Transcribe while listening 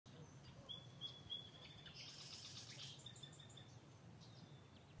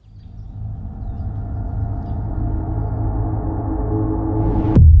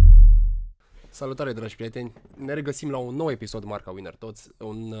Salutare, dragi prieteni! Ne regăsim la un nou episod Marca Winner Toți,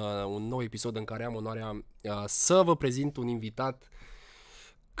 un nou episod în care am onoarea să vă prezint un invitat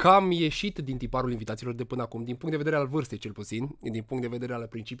cam ieșit din tiparul invitațiilor de până acum, din punct de vedere al vârstei cel puțin, din punct de vedere al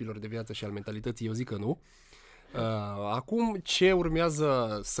principiilor de viață și al mentalității, eu zic că nu. Acum, ce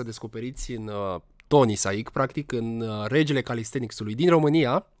urmează să descoperiți în Tony Saik, practic în regele calisthenics-ului din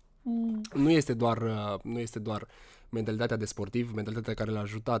România, nu este doar mentalitatea de sportiv, mentalitatea care l-a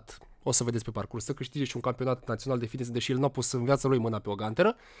ajutat, o să vedeți pe parcurs, să câștige și un campionat național de fitness, deși el n-a pus în viața lui mâna pe o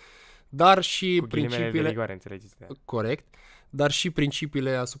ganteră, dar și cu principiile de rigoare, înțelegeți? Corect, dar și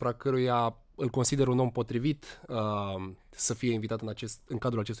principiile asupra căruia îl consider un om potrivit să fie invitat în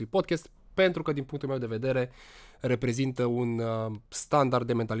cadrul acestui podcast, pentru că din punctul meu de vedere reprezintă un standard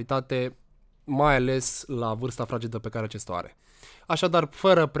de mentalitate, mai ales la vârsta fragedă pe care acesta o are. Așadar,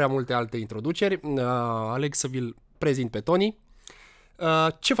 fără prea multe alte introduceri, aleg să vi-l prezint pe Tony.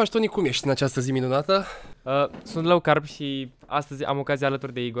 Ce faci, Tony? Cum ești în această zi minunată? Sunt low carb și astăzi am ocazia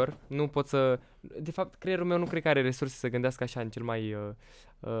alături de Igor. Nu pot să... De fapt, creierul meu nu cred că are resurse să gândească așa în cel mai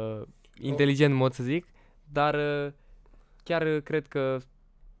inteligent mod, să zic, dar chiar cred că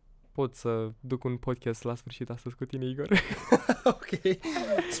pot să duc un podcast la sfârșit astăzi cu tine, Igor. Ok.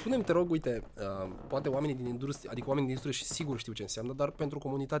 Spune-mi, te rog, uite, poate oamenii din industrie, adică oamenii din industrie și sigur știu ce înseamnă, dar pentru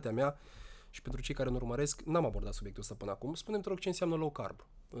comunitatea mea și pentru cei care nu urmăresc, n-am abordat subiectul ăsta până acum. Spune-mi, te rog, ce înseamnă low carb,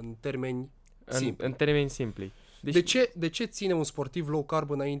 în termeni simpli. În termeni simpli. Deci, de ce ține un sportiv low carb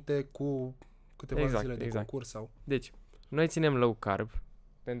înainte cu câteva zile de concurs? Sau? Deci, noi ținem low carb,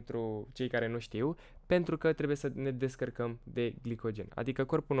 pentru cei care nu știu, pentru că trebuie să ne descărcăm de glicogen. Adică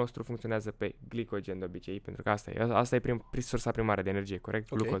corpul nostru funcționează pe glicogen de obicei, pentru că asta e sursa primară de energie,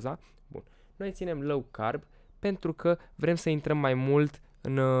 corect? Okay. Glucoza. Bun. Noi ținem low carb pentru că vrem să intrăm mai mult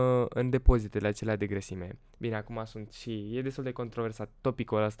în depozitele acelea de grăsime. Bine, acum e destul de controversat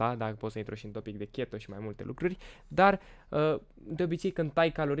topicul ăsta, dacă pot să intru și în topic de keto și mai multe lucruri, dar de obicei când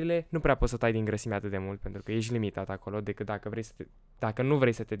tai calorile, nu prea poți să tai din grăsime atât de mult, pentru că ești limitat acolo, decât dacă nu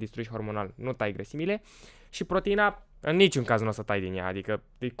vrei să te distrugi hormonal, nu tai grăsimile. Și proteina, în niciun caz nu o să tai din ea, adică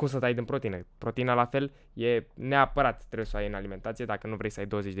cum să tai din proteină? Proteina la fel, e neapărat trebuie să o ai în alimentație dacă nu vrei să ai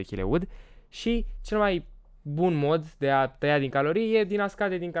 20 de kg ud. Și cel mai bun mod de a tăia din calorii e din a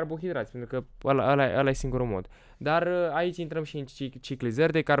scade din carbohidrați, pentru că ăla e singurul mod. Dar aici intrăm și în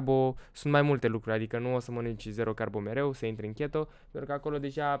ciclizări de carbo, sunt mai multe lucruri, adică nu o să mănânci zero carbo mereu, să intri în keto, pentru că acolo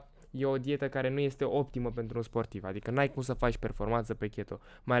deja e o dietă care nu este optimă pentru un sportiv, adică n-ai cum să faci performanță pe keto,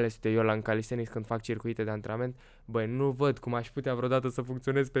 mai ales eu la calisthenics când fac circuite de antrenament, nu văd cum aș putea vreodată să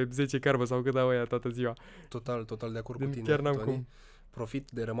funcționez pe 10 carbo sau cât au aia toată ziua. Total de acord cu tine, chiar n-am Tony. cum. Profit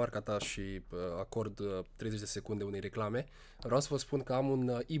de remarca ta și acord 30 de secunde unei reclame. Vreau să vă spun că am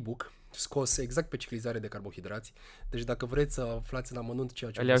un e-book scos exact pe ciclizare de carbohidrați. Deci dacă vreți să aflați în amănunt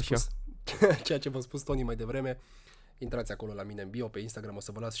ceea ce v-a spus Tony mai devreme, intrați acolo la mine în bio pe Instagram, o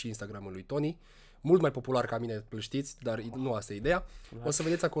să vă las și Instagramul lui Tony. Mult mai popular ca mine, îl știți, dar nu asta e ideea. O să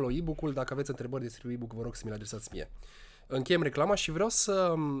vedeți acolo e-book-ul, dacă aveți întrebări despre e-book, vă rog să mi le adresați mie. Încheiem reclama și vreau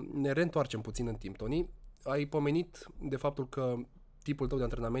să ne reîntoarcem puțin în timp, Tony. Ai pomenit de faptul că tipul tău de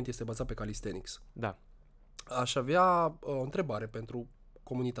antrenament este bazat pe calisthenics. Da. Aș avea o întrebare pentru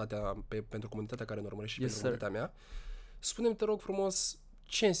comunitatea care ne urmărește și pentru comunitatea mea. Spune-mi, te rog frumos,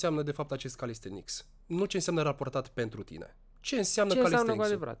 ce înseamnă de fapt acest calisthenics? Nu ce înseamnă raportat pentru tine. Ce înseamnă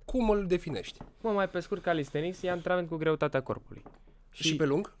calisthenics? Cum îl definești? Mai pe scurt, calisthenics e antrenament cu greutatea corpului. Și pe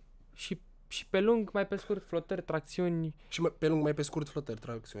lung? Și pe lung, mai pe scurt, flotări, tracțiuni. Și pe lung, mai pe scurt, flotări,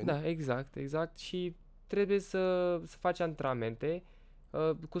 tracțiuni. Da, exact. Și trebuie să faci antrenamente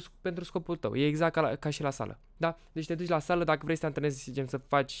pentru scopul tău. E exact ca și la sală. Da? Deci te duci la sală, dacă vrei să te antrenezi, gen să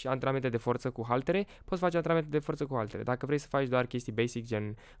faci antrenamente de forță cu haltere, poți face antrenamente de forță cu haltere. Dacă vrei să faci doar chestii basic,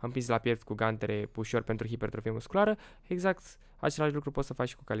 gen împins la piept cu gantere, push-up pentru hipertrofie musculară, exact același lucru poți să faci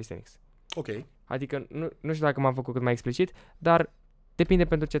și cu calisthenics. Ok. Adică, nu știu dacă m-am făcut cât mai explicit, dar depinde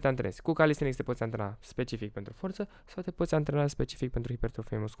pentru ce te antrenezi. Cu calisthenics te poți antrena specific pentru forță sau te poți antrena specific pentru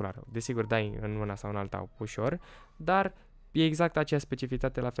hipertrofie musculară. Desigur, dai în una sau în alta ușor, dar e exact aceeași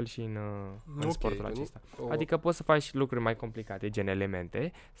specificitate la fel și în sportul acesta. Adică poți să faci lucruri mai complicate, gen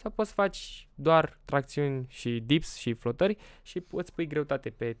elemente, sau poți să faci doar tracțiuni și dips și flotări și îți pui greutate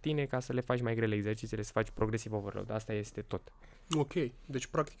pe tine ca să le faci mai grele exercițiile, să faci progresiv overload. Asta este tot. Ok. Deci,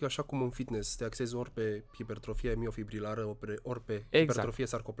 practic, așa cum în fitness te axezi ori pe hipertrofie miofibrilară, ori pe hipertrofie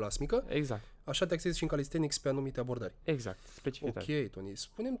sarcoplasmică, așa te axezi și în calisthenics pe anumite abordări. Exact. Specificitate. Ok, Tony.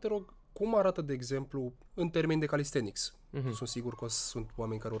 Spune-mi, te rog, cum arată, de exemplu, în termeni de calisthenics? Sunt sigur că sunt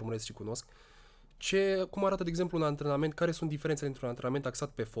oameni care urmăresc și cunosc. Cum arată, de exemplu, un antrenament? Care sunt diferențele între un antrenament axat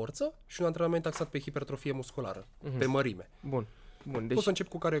pe forță și un antrenament axat pe hipertrofie musculară, pe mărime? Bun. Bun, deci Poți să încep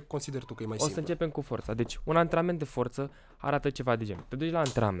cu care consideri tu că e mai o simplu. să începem cu forța. Deci, un antrenament de forță arată ceva de genul. Te duci la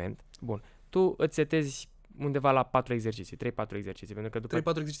antrenament, bun, tu îți setezi undeva la 4 exerciții, 3-4 exerciții, pentru că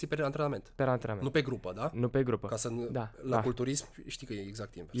după 3-4 exerciții pe antrenament. per antrenament. Nu pe grupă, da? Nu pe grupă. Ca să Da, la da. culturism știi că e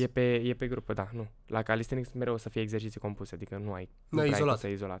exact invers. E pe grupă, da, nu. La calisthenics mereu o să fie exerciții compuse, adică nu ai Nu ai prea izolat. cum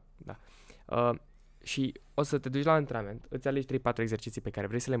să izolat, da. Și o să te duci la antrenament, îți alegi 3-4 exerciții pe care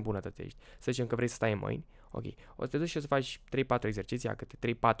vrei să le îmbunătățești. Să zicem că vrei să stai în mâini, ok. O să te duci și o să faci 3-4 exerciții, câte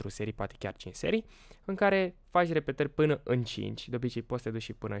 3-4 serii, poate chiar 5 serii, în care faci repetări până în 5, de obicei poți să te duci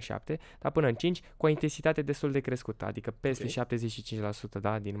și până în 7, dar până în 5 cu o intensitate destul de crescută, adică peste 75%,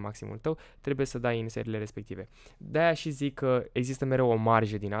 da, din maximul tău, trebuie să dai în seriile respective. De-aia și zic că există mereu o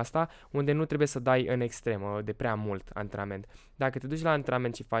marjă din asta, unde nu trebuie să dai în extremă de prea mult antrenament. Dacă te duci la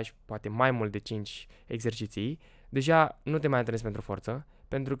antrenament și faci poate mai mult de 5 exerciții, deja nu te mai antrenezi pentru forță,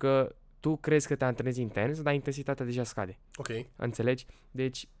 pentru că tu crezi că te antrenezi intens, dar intensitatea deja scade. Ok. Înțelegi?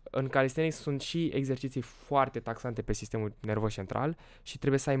 Deci, în calisthenics sunt și exerciții foarte taxante pe sistemul nervos central și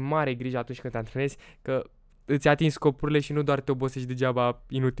trebuie să ai mare grijă atunci când te antrenezi că îți atingi scopurile și nu doar te obosești degeaba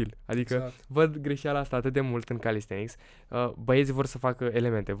inutil. Adică Exact. văd greșeala asta atât de mult în calisthenics. Băieții vor să facă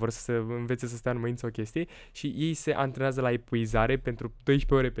elemente, vor să învețe să stea în mâini sau chestii și ei se antrenează la epuizare pentru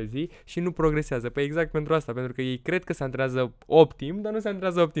 12 ore pe zi și nu progresează. Păi exact pentru asta, pentru că ei cred că se antrenează optim, dar nu se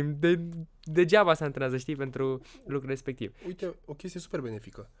antrenează optim. Degeaba se antrenează, știi, pentru lucrul respectiv. Uite, o chestie super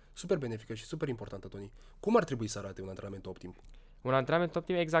benefică și super importantă, Toni. Cum ar trebui să arate un antrenament optim? Un antrenament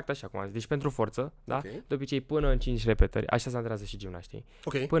optim e exact așa cum am zis. Deci pentru forță, da? Ok. De obicei până în 5 repetări, așa se antrenează și gimnaștii.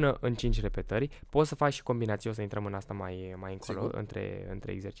 Ok. Până în 5 repetări, poți să faci și combinații, o să intrăm în asta mai încolo, Sigur.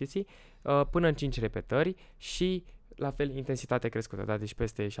 între exerciții, până în 5 repetări și la fel intensitate crescută, da? Deci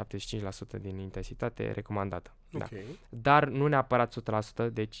peste 75% din intensitate recomandată. Da. Ok. Dar nu neapărat 100%,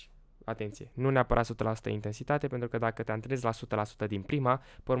 deci atenție, nu neapărat 100% intensitate, pentru că dacă te antrenezi la 100% din prima,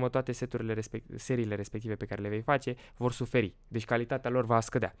 pe urmă toate seriile respective pe care le vei face vor suferi, deci calitatea lor va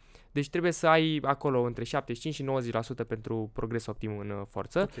scădea. Deci trebuie să ai acolo între 75 și 90% pentru progres optim în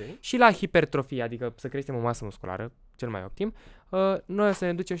forță. Ok. Și la hipertrofie, adică să creștem o masă musculară, cel mai optim, noi o să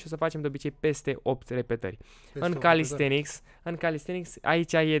ne ducem și o să facem de obicei peste 8 repetări. În calisthenics,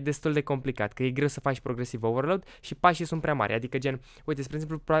 aici e destul de complicat, că e greu să faci progresiv overload și pașii sunt prea mari, adică gen, uite, spre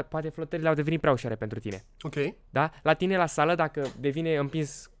exemplu, poate flotările au devenit prea ușoare pentru tine. Ok. Da? La tine la sală, dacă devine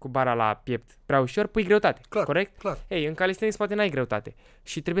împins cu bara la piept prea ușor, pui greutate, Clar, corect? clar. Ei, în calisthenics poate n-ai greutate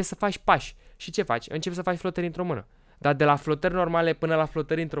și trebuie să faci pași. Și ce faci? Începi să faci flotări într-o mână. Dar de la flotări normale până la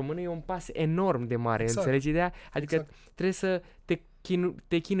flotări într-o mână e un pas enorm de mare, Exact. înțelegi ideea? Adică Exact. trebuie să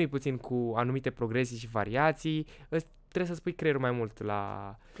te chinui puțin cu anumite progresii și variații, trebuie să spui creierul mai mult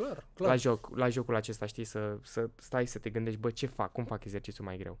Clar. la jocul acesta, știi, să stai să te gândești, bă, ce fac, cum fac exercițiul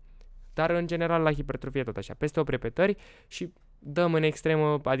mai greu. Dar în general la hipertrofie tot așa, peste 8 repetări și dăm în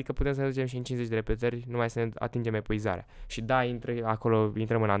extremă, adică putem să ne ducem și în 50 de repetări, numai să ne atingem epuizarea. Și da, acolo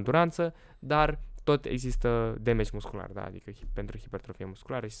intrăm în anduranță, dar tot există damage muscular, da, adică pentru hipertrofie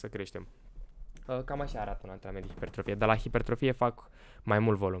musculară și să creștem. Cam așa arată un antrenament de hipertrofie, dar la hipertrofie fac mai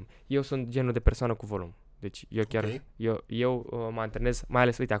mult volum. Eu sunt genul de persoană cu volum. Deci eu chiar, Ok. eu mă antrenez, mai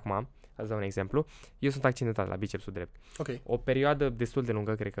ales, uite acum, să dau un exemplu, eu sunt accidentat la bicepsul drept. Ok. O perioadă destul de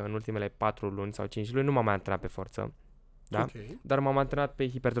lungă, cred că în ultimele 4 luni sau 5 luni, nu m-am mai antrenat pe forță, da? Ok. Dar m-am antrenat pe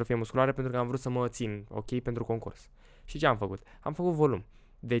hipertrofie musculară pentru că am vrut să mă țin ok pentru concurs. Și ce am făcut? Am făcut volum.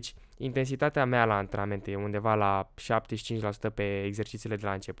 Deci, intensitatea mea la antrenamente e undeva la 75% pe exercițiile de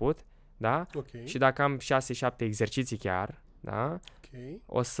la început, da? Ok. Și dacă am 6-7 exerciții chiar, da? Ok.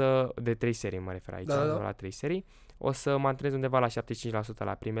 O să, de 3 serii mă refer aici, Da. la 3 serii, o să mă antrenez undeva la 75%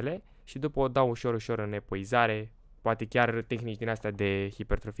 la primele și după o dau ușor în epuizare, poate chiar tehnici din astea de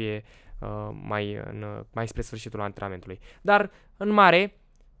hipertrofie mai spre sfârșitul antrenamentului. Dar, în mare,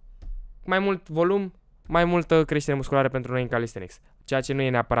 mai mult volum, mai multă creștere musculară pentru noi în calisthenics. Ceea ce nu e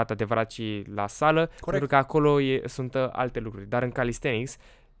neapărat adevărat și la sală, pentru că acolo sunt alte lucruri. Dar în calisthenics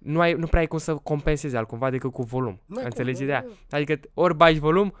nu prea ai cum să compensezi altcumva decât cu volum. Înțelegi ideea? Adică ori bagi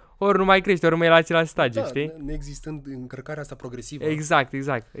volum, ori nu mai crești, ori mai la același stadiu, știi? Neexistând încărcarea asta progresivă.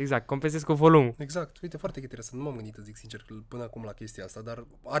 Exact. Compensezi cu volumul. Exact. Uite, foarte interesant. Nu m-am gândit, zic sincer, până acum la chestia asta, dar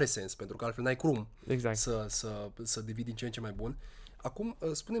are sens, pentru că altfel n-ai cum Exact. să devii din ce în ce mai bun. Acum,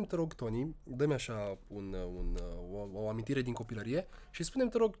 spune-mi, te rog, Toni, dă-mi așa o amintire din copilărie și spune-mi,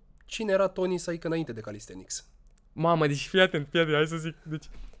 te rog, cine era Toni Saik înainte de calisthenics? Mamă, deci fii atent, hai să zic. Deci,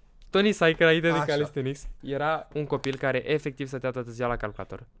 Toni Saik, înainte de calisthenics, era un copil care efectiv stătea toată ziua la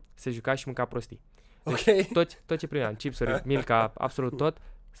calculator. Se juca și mânca prostii. Deci, Ok. tot ce primeam, chipsuri, Milka, absolut tot,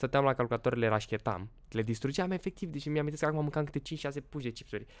 stăteam la calculator, le rașchetam. le distrugeam efectiv, deci mi-am că acum mâncam câte 5-6 puși de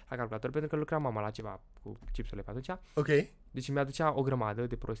chipsuri la calculator, pentru că lucra mama la ceva cu chipsurile pe atunci. Ok. Deci mi-aducea o grămadă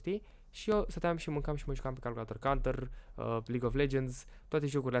de prostii și eu stăteam și mâncam și mă jucam pe calculator. Counter, League of Legends, toate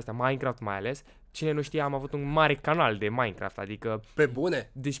jocurile astea, Minecraft mai ales. Cine nu știa, am avut un mare canal de Minecraft, adică... Pe bune?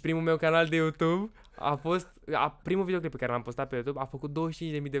 Deci primul meu canal de YouTube a fost... primul videoclip pe care l-am postat pe YouTube a făcut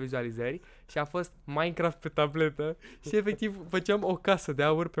 25.000 de vizualizări și a fost Minecraft pe tabletă și efectiv făceam o casă de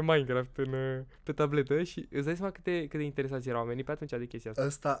aur pe Minecraft pe tabletă și îți dai seama cât de interesați erau oamenii pe atunci de chestia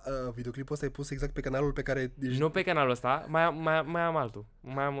asta. Videoclipul ăsta e pus exact pe canalul pe care... Nu pe canalul ăsta, mai am altul.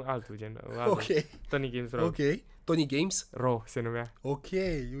 Mai am altul, gen... Ok. Tony Games Raw. Ok. Tony Games? Raw se numea. Ok,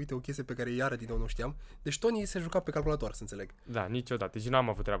 uite o chestie pe care iară din nou nu știam. Deci Tony se juca pe calculator, să înțeleg. Da, niciodată. Deci n-am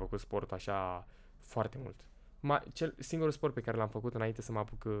avut treabă cu sport așa foarte mult. Singurul sport pe care l-am făcut înainte să mă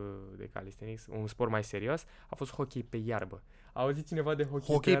apuc de calisthenics, un sport mai serios, a fost hockey pe iarbă. A auzit cineva de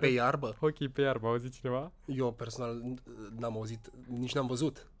hockey pe iarbă? Hockey pe iarbă, a auzit cineva? Eu personal n-am auzit, nici n-am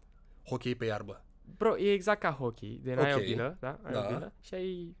văzut hockey pe iarbă. Bro, e exact ca hockey, de ai o bilă, da? Ai da. o bilă și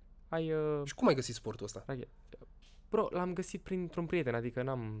ai Și cum ai găsit sportul ăsta? Bro, l-am găsit printr-un prieten, adică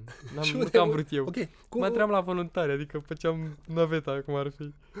nu am vrut eu. Okay. Mă tream la voluntari, adică făceam naveta, cum ar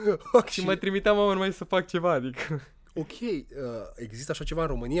fi. Okay. Și mă trimiteam mama numai să fac ceva, adică... Ok, există așa ceva în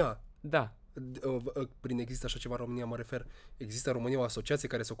România? Da. Prin există așa ceva în România mă refer, există în România o asociație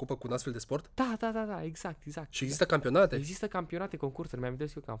care se ocupă cu un astfel de sport? Da, exact. Și există campionate? Există campionate, concursuri, mi-am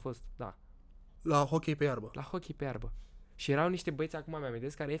amintesc eu că am fost, da. La hockey pe iarbă? La hockey pe iarbă. Și erau niște băieți, acum mi-am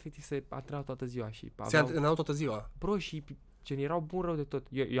amintesc, care efectiv se antrenau toată ziua și se antrenau toată ziua? Bro, și gen erau bun rău de tot.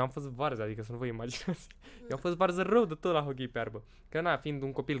 Eu am fost varză, adică să nu vă imaginați. Eu am fost varză rău de tot la hockey pe iarbă. Că na, fiind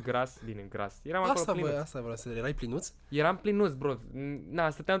un copil gras, eram acolo plinuț. Asta vreau să erai plinuț? Eram plinuț, bro. Na,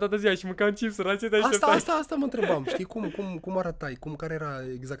 stăteam toată ziua și mâncam chipsuri, la ce te Asta mă întrebam. Știi cum arătai? Care era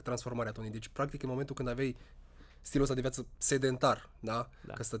exact transformarea, Tony? Deci, practic, în momentul când aveai stilul ăsta de viață sedentar, da?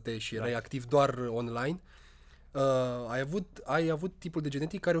 Că stăteai și erai activ doar online, ai avut tipul de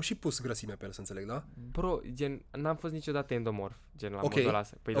genetic care au și pus grăsime pe el, să înțeleg, da? Bro, gen, n-am fost niciodată endomorf, gen la modul ăla.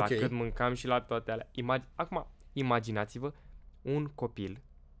 Păi la cât mâncam și la toate alea. Acum, imaginați-vă un copil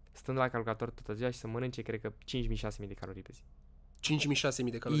stând la calculator toată ziua și să mănânce, cred că 5.000-6.000 de calorii pe zi.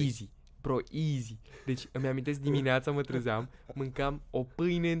 5.000-6.000 de calorii? Easy. Bro, easy. Deci îmi amintesc dimineața mă trezeam, mâncam o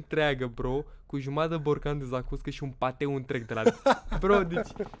pâine întreagă, bro, cu jumătate de borcan de zacuscă și un pateu întreg de la... Bro, deci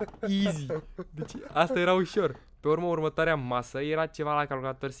easy. Deci asta era ușor. Pe urmă, următoarea masă era ceva la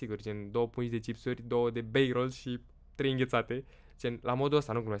calculator sigur, gen 2 pungi de chipsuri, 2 de bake rolls și 3 înghețate. Gen, la modul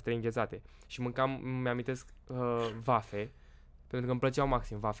ăsta, nu cunosc, 3 înghețate. Și mâncam, mi-amintesc, vafe, pentru că îmi plăceau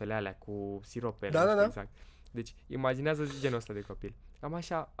maxim vafele alea cu sirop pe ele. Da. Exact. Deci, imaginează genul ăsta de copil. Cam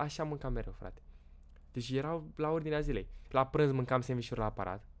așa mâncam mereu, frate. Deci erau la ordinea zilei. La prânz mâncam sandwich-uri la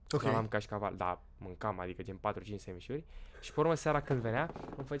aparat. Okay. Am cașcaval, da, mâncam, adică gen 4-5 sandwich-uri. Și pe urmă seara când venea,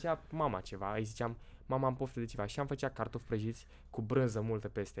 îmi făcea mama ceva. Îi ziceam, mama am poftă de ceva. Și am făcea cartofi prăjiți cu brânză multă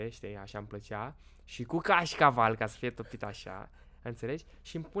peste, știi, așa îmi plăcea. Și cu cașcaval, ca să fie topit așa, înțelegi?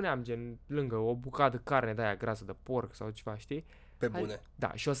 Și îmi puneam gen lângă o bucată de carne de aia grasă de porc sau ceva, știi? Pe bune.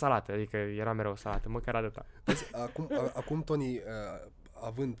 Da, și o salată, adică era mereu o salată, măcar atâta. Acum, Tony,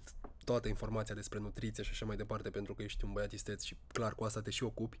 având toată informația despre nutriție și așa mai departe, pentru că ești un băiat isteț și clar cu asta te și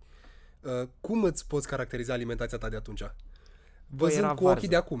ocupi, cum îți poți caracteriza alimentația ta de atunci? Văzând cu ochii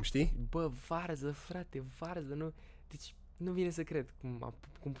de acum, știi? Bă, varză, frate, varză, nu... Deci nu vine să cred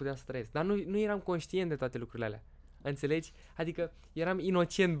cum puteam să trăiesc. Dar nu eram conștient de toate lucrurile alea. Înțelegi? Adică eram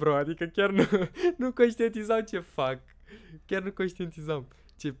inocent, bro, adică chiar nu conștientizam ce fac. Chiar nu conștientizam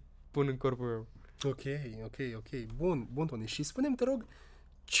ce pun în corpul meu. Ok. Bun, Tony. Și spune-mi, te rog,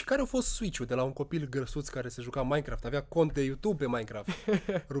 care a fost switch-ul de la un copil grăsuț care se juca Minecraft, avea cont de YouTube pe Minecraft,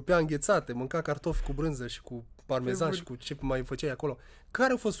 rupea înghețate, mânca cartofi cu brânză și cu parmezan și cu ce mai făceai acolo.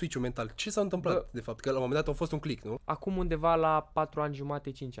 Care a fost switch-ul mental? Ce s-a întâmplat, de fapt? Că la un moment dat a fost un click, nu? Acum undeva la 4 ani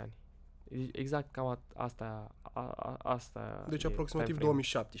jumate, 5 ani. Exact cam asta. Deci aproximativ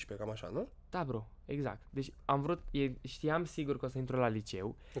 2017, cam așa, nu? Da, bro, exact. Deci știam sigur că o să intru la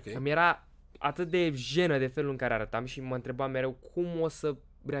liceu. Okay. Îmi era atât de jenă de felul în care arătam și mă întrebam mereu cum o să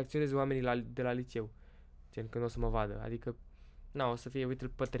reacționeze oamenii de la liceu. Gen, când o să mă vadă. Adică, o să fie,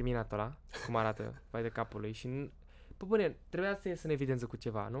 uite-l pe terminatul ăla, cum arată, vai de capul lui. Și, pe bune, trebuia să ies în evidență cu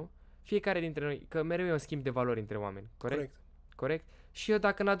ceva, nu? Fiecare dintre noi, că mereu e un schimb de valori între oameni, corect? Și eu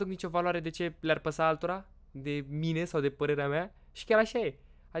dacă n-aduc nicio valoare, de ce le-ar păsa altora? De mine sau de părerea mea? Și chiar așa e.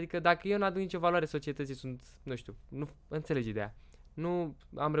 Adică dacă eu n-aduc nicio valoare societății, nu înțelegi ideea. Nu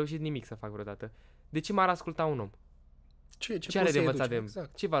am reușit nimic să fac vreodată. De ce m-ar asculta un om? Ce are de învățat de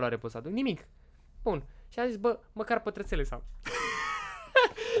exact. Ce valoare pot să aduc? Nimic. Bun. Și am zis, măcar pătrățele să am.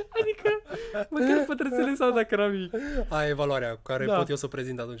 Adică, Măcar pătrățele sau dacă eram mic. Aia e evaluarea cu care Da. pot eu să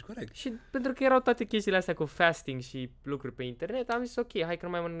prezint atunci, corect. Și pentru că erau toate chestiile astea cu fasting și lucruri pe internet, am zis ok, hai că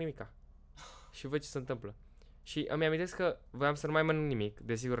nu mai mănânc nimica. Și văd ce se întâmplă. Și îmi amintesc că voiam să nu mai mănânc nimic.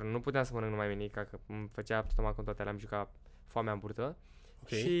 Desigur, nu puteam să mănânc numai nimic, că îmi făcea stomacul în toate alea, am jucat foamea în burtă. Ok.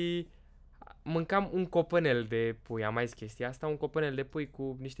 Și mâncam un copănel de pui, am mai zis chestia asta, un copănel de pui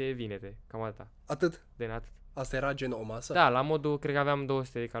cu niște vinete, cam atâta, Atât. de atât. Asta era gen o masă? Da, la modul, cred că aveam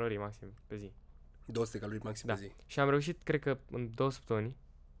 200 de calorii maxim pe zi. 200 de calorii maxim Da. pe zi. Și am reușit, cred că în 2 săptămâni,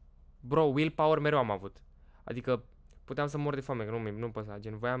 bro, willpower mereu am avut. Adică puteam să mor de foame, că nu păsa,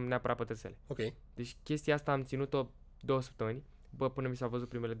 gen, voiam neapărat pătrățele. Ok. Deci chestia asta am ținut-o 2 săptămâni, bă, până mi s-au văzut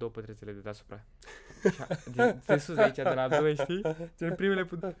primele 2 pătrățele de deasupra. De sus de aici, de la abdomen, știi? Gen, primele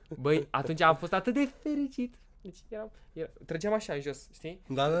Băi, atunci am fost atât de fericit. Deci trăgeam așa în jos, știi?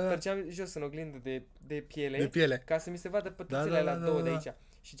 Da. Trăgeam jos în oglindă de piele, De piele. ca să mi se vadă pătrățele alea două de aici.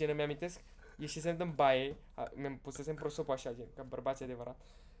 Și gen, îmi amintesc, ieșisem din baie, mi-am pusesem prosopul așa, gen, ca bărbați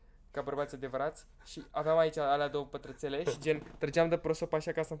adevărați și aveam aici alea două pătrățele și gen, trăgeam de prosop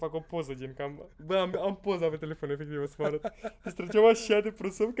așa ca să-mi fac o poză, gen, că am poza pe telefon, efectiv, o să mă arăt. Deci trăgeam așa de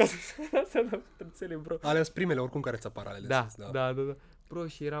prosop ca să-mi astea la pătrățele, bro. Alea sunt primele, oricum, care ți apar alele. Da. sus, Bro,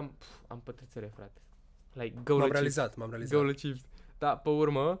 și am pătrățele, frate. Like, M-am realizat. Goal achieved. Da, pe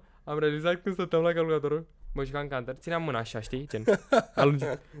urmă, am realizat când stăteam la calculator, mă jucam Counter, țineam mâna așa, știi, gen,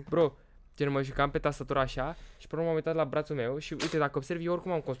 alungit. Bro, gen, mă jucam pe tastatură așa și pe urmă m-am uitat la brațul meu și uite, dacă observi, eu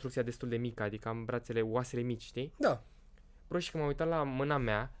oricum am construcția destul de mică, adică am oasele mici, știi? Da. Bro, și când m-am uitat la mâna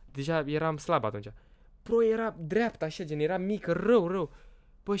mea, deja eram slab atunci. Bro, era dreapta așa, gen, era mică, rău.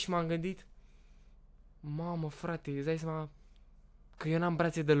 Bă, și m-am gândit, mamă, frate, îți dai seama că eu n-am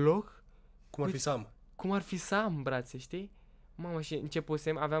brațe deloc? Cum ar fi să am? Cum ar fi să am brațe, știi? Mamă, și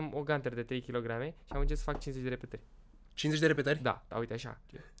începusem, aveam o ganter de 3 kg și am început să fac 50 de repetări. 50 de repetări? Da, uite așa.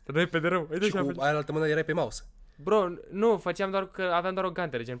 Repede rău. Uite Și așa. cu aia la altă mână erai pe mouse. Bro, nu, făceam doar că aveam doar o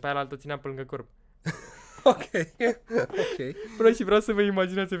ganter, gen, pe aia la altă țineam pe lângă corp. Ok. Bro, și vreau să vă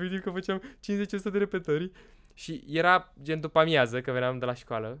imaginați efectiv că făceam 50-100 de repetări și era gen după amiază, că veneam de la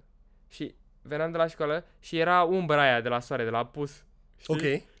școală și era umbra aia de la soare, de la apus. Știi? Ok.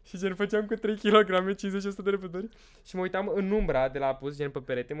 Și gen făceam cu 3 kg 50-100 de repetări și mă uitam în umbra de la apus, gen pe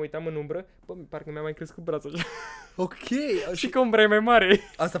perete, mă uitam în umbră, bă, parcă mi-a mai crescut brațul așa. Ok. Și că umbra e mai mare.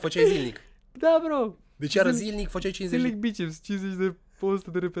 Asta făceai zilnic. Da, bro. Deci era zilnic, făceai 50 Zilnic biceps, 50 de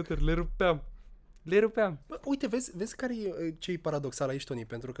 100 de repetări, le rupeam. Bă, uite, vezi care e ce-i paradoxal aici, Toni,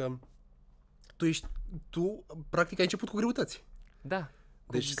 pentru că tu practic ai început cu greutăți. Da.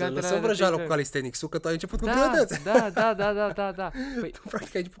 Deci să lăsăm vrăjeală cu calisthenics-ul, că tu ai început cu greutăți. Da. Păi, Tu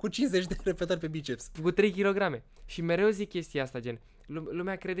practic ai început cu 50 de repetări pe biceps. cu 3 kg. Și mereu zic chestia asta, gen,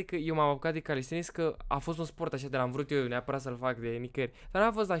 lumea crede că eu m-am apucat de calisthenics că a fost un sport așa de l-am vrut eu neapărat să-l fac de nicăieri. Dar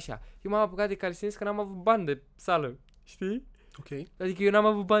n-a fost așa. Eu m-am apucat de calisthenics că n-am avut bani de sală, știi? Ok. Adică eu n-am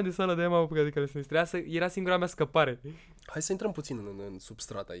avut bani de sală, de-aia m-am apucat de calisthenics. Era singura mea scăpare. Hai să intrăm puțin în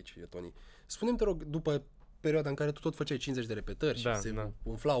substrat aici, Toni. Spune-mi, te rog, după perioada în care tu tot făceai 50 de repetări și se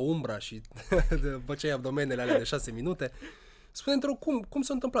umfla umbra și făceai abdomenele alea de 6 minute, spune-mi, te rog, cum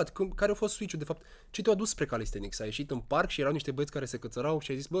s-a întâmplat? Care a fost switch-ul, de fapt? Ce te-a dus spre calisthenics? Ai ieșit în parc și erau niște băieți care se cățărau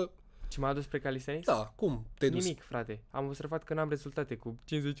și ai zis, bă... Ce m-a adus spre calisthenics? Da, cum te-ai dus? Nimic, frate. Am observat că n-am rezultate cu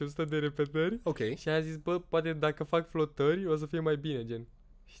 50-100 de repetări. Ok. Și am zis, bă, poate dacă fac flotări o să fie mai bine, gen.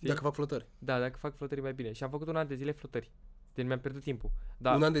 Știi? Dacă fac flotări. Da, dacă fac flotări e mai bine. Și am făcut un an de zile flotări. Deci mi-am pierdut timpul.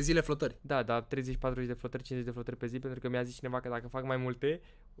 Da, Un an de zile flotări. Da, 30-40 de flotări, 50 de flotări pe zi, pentru că mi-a zis cineva că dacă fac mai multe,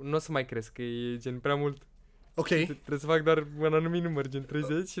 nu o să mai cresc, că e gen prea mult. Ok. Trebuie să fac doar un anumit număr, gen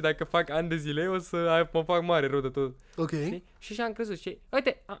 30, și dacă fac ani de zile, o să mă fac mare rău de tot. Ok. Știi? Și așa am crezut. Și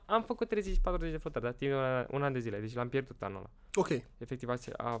uite, am făcut 30-40 de flotări, da, timp de un an de zile, deci l-am pierdut anul ăla. Ok. Efectiv,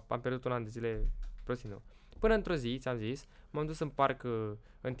 am pierdut un an de zile prostinul. Până într-o zi, ți-am zis, m-am dus în parc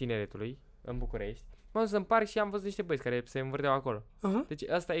în Tineretului, în București. M-am dus în parc și am văzut niște băieți care se învârteau acolo. Deci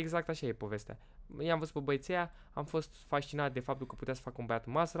asta exact așa e povestea. I-am văzut pe băieția, am fost fascinat de faptul că putea să fac un băiat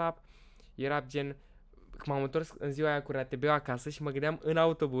muscle up. Era gen, când m-am întors în ziua aia cu RATB-ul acasă și mă gândeam în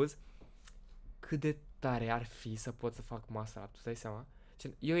autobuz cât de tare ar fi să pot să fac muscle up, tu dai seama?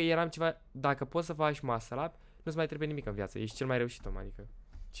 Eu eram ceva, dacă poți să faci muscle up, nu-ți mai trebuie nimic în viață, ești cel mai reușit om, adică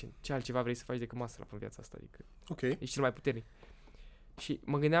ce altceva vrei să faci decât muscle up în viața asta, adică ești cel mai puternic. Și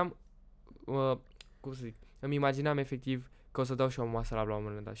mă gândeam, cum să zic, îmi imaginam efectiv că o să dau și o masă la un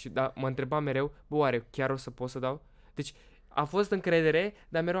moment dat. Și mă întrebam mereu, bă, oare chiar o să pot să dau? Deci a fost încredere,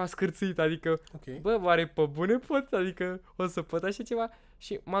 dar mereu a scârțit, adică, bă, oare pe bune pot? Adică o să pot așa ceva?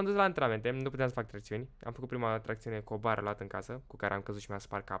 Și m-am dus la antrenamente, nu puteam să fac tracțiuni. Am făcut prima tracțiune cu o bară luată în casă, cu care am căzut și mi-a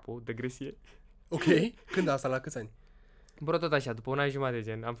spart capul, de gresie. Ok, când asta, la câți ani? Bro, tot așa, după 1 an jumătate,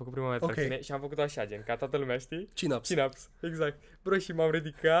 gen, am făcut prima mea tracțiune și am făcut așa, gen, ca toată lumea, știi? Chin-ups. Exact. Bro, și m-am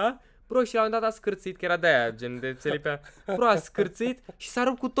ridicat, bro, și la un moment dat a scârțit, că era de-aia, gen, de se lipea. Bro, a scârțit și s-a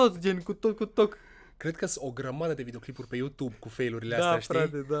rupt cu tot, gen, cu toc. Cred că sunt o grămadă de videoclipuri pe YouTube cu fail-urile astea, știi?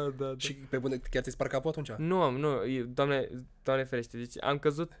 Frate, da. Și pe bune, chiar ți-ai spart capul atunci? Nu, doamne ferește, deci am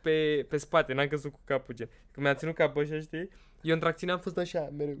căzut pe spate, n-am căzut cu capul, gen. Când mi-a ținut capul așa, știi? Eu în tracțiune am fost așa,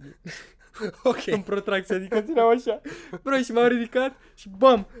 mereu. Ok. În protracție, adică țineam așa. Bro, și m-am ridicat și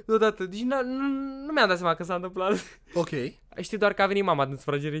bam, deodată. Deci nu mi-am dat seama că s-a întâmplat. Ok. Știi doar că a venit mama din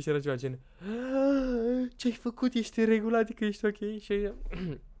sufragerie și era ceva gen. Ce-ai făcut? Ești în regulă? Adică ești ok? Și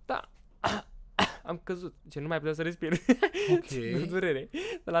da. Am căzut. Ce nu mai puteam să respir. Ok. De durere.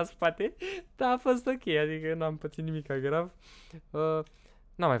 De la spate. Da, a fost ok. Adică n-am pățit nimic grav.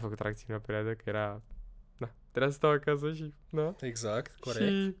 N-am mai făcut tracțiune o perioadă, că era... Da, trebuia să stau acasă și... Da. Exact, corect.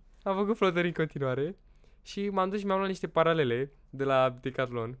 Și am făcut flotări în continuare. Și m-am dus și mi-am luat niște paralele de la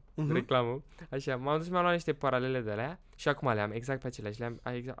Decathlon, reclamă. Așa, m-am dus și mi-am luat niște paralele de alea și acum le am exact pe aceleași. Le-am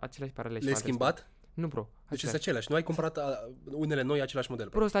exact aceleași paralele. Le-ai schimbat? Nu, bro. Deci sunt aceleași. Nu ai cumpărat unele noi, același model.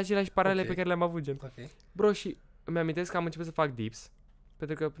 Bro, sunt aceleași paralele Ok. pe care le-am avut, gen. Ok. Bro, și îmi amintesc că am început să fac dips.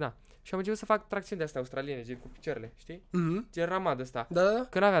 Pentru că, na. Și am început să fac tracțiuni de astea australiene, gen cu picioarele, știi? Gen ramad ăsta. Da.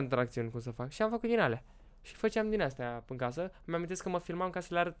 Că n-aveam tracțiuni cum să fac. Și am făcut din alea. Și făceam din astea în casă. Îmi amintesc că mă filmam ca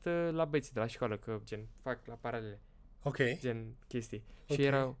să le arăt la băieții de la școală, că gen fac la paralele. Ok. Gen chestii. Ok. Și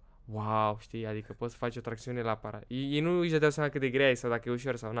erau, wow, știi, adică poți să faci o tracțiune la para. Ei nu își dădeau seama cât de grea e sau dacă e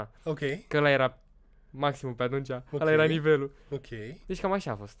ușor sau na. Ok. Că ăla era maximul pe atunci. Ok. Ăla era nivelul. Ok. Deci cam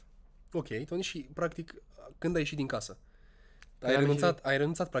așa a fost. Ok. Tony, și practic, când ai ieșit din casă? Când am Ai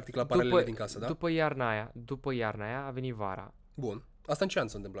renunțat practic la paralele din casă, da? După iarna aia a venit vara. Bun. Asta în ce an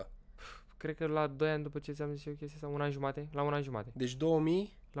s-a întâmplat? Cred că la 2 ani după ce ți-am zis eu chestia sau 1 an jumate. La 1 an jumate. Deci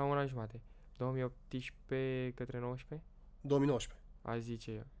 2000, La 1 an jumate. 2018 către 19? 2019. Aș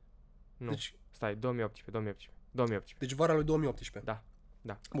zice eu. Nu. Deci, Stai, 2018. deci vara lui 2018.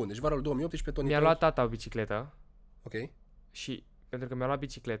 Da. Bun, deci vara lui 2018, Tony. Mi-a luat tata o bicicletă Ok. și pentru că mi-a luat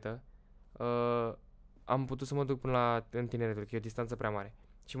bicicletă, am putut să mă duc până la în tineretul, că e o distanță prea mare.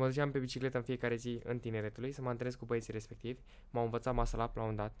 Și mă duceam pe bicicletă în fiecare zi în tineretului să mă antrenez cu băieții respectivi. M-au învățat muscle up la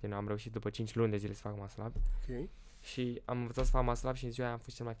un dat, am reușit după 5 luni de zile să fac muscle up. Ok. Și am învățat să fac muscle up și în ziua aia am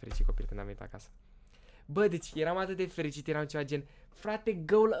fost cel mai fericit copil când am venit acasă. Bă, deci eram atât de fericit, eram ceva gen, frate,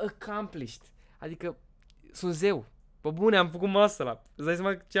 goal accomplished. Adică sunt zeu. Pe bune, am făcut muscle up. Îți dai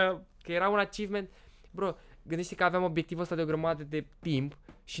seama că era un achievement. Bro, gândește că aveam obiectivul ăsta de o grămadă de timp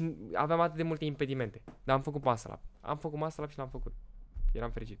și aveam atât de multe impedimente. Dar am făcut muscle up. Am făcut muscle up și l-am făcut.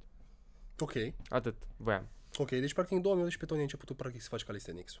 Eram fericit. Ok. Atât, voiam. Ok, deci practic în 2018 Tony a început practic să faci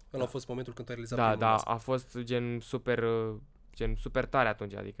calisthenics. Ăla a fost momentul când ai realizat Da, primul muscle. a fost gen super tare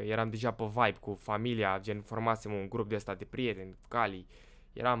atunci, adică eram deja pe vibe cu familia, gen formasem un grup de ăsta de prieteni, Cali,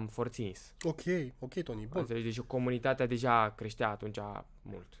 eram forțins. Ok, Tony, bun. Înțelegi, deci comunitatea deja creștea atunci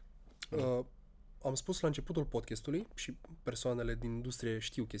mult. Am spus la începutul podcastului și persoanele din industrie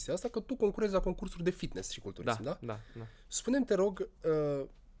știu chestia asta, că tu concurezi la concursuri de fitness și culturism, da? Da. Spune-mi, te rog,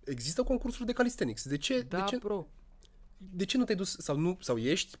 există concursuri de calisthenics. Bro. De ce nu te-ai dus sau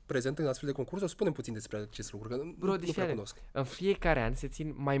ești prezent în astfel de concursuri? Sau spune puțin despre acest lucru, că Bro, nu deci prea cunosc. în fiecare an se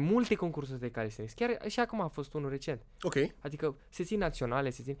țin mai multe concursuri de calisthenics. Chiar și acum a fost unul recent. Ok. Adică se țin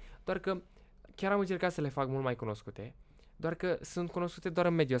naționale, doar că chiar am încercat să le fac mult mai cunoscute, doar că sunt cunoscute doar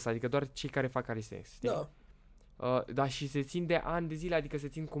în mediul ăsta, adică doar cei care fac calisthenics, știi? Da. Da, și se țin de ani de zile, adică se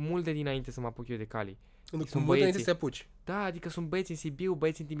țin cu mult de dinainte să mă apuc eu de cali. Cu mult înainte să te apuci. Da, adică sunt băieți în Sibiu,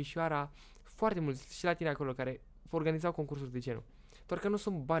 băieți în Timișoara, foarte mulți și la tine acolo care organizau concursuri de genul. Doar că nu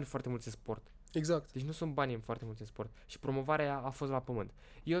sunt bani foarte mulți în sport. Exact. Deci nu sunt bani foarte mulți în sport. Și promovarea a fost la pământ.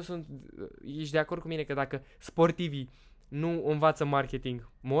 Ești de acord cu mine că dacă sportivii nu învață marketing,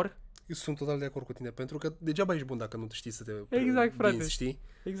 mor? Eu sunt total de acord cu tine, pentru că degeaba ești bun dacă nu știi să te Exact, frate. vinzi, știi?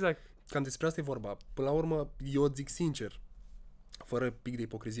 Exact. Cam despre asta e vorba. Până la urmă, eu zic sincer, fără pic de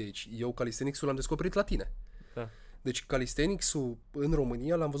ipocrizie aici, eu calisthenics-ul l-am descoperit la tine. Da. Deci calisthenics-ul în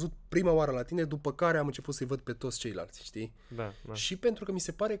România l-am văzut prima oară la tine, după care am început să-i văd pe toți ceilalți, știi? Da. Și pentru că mi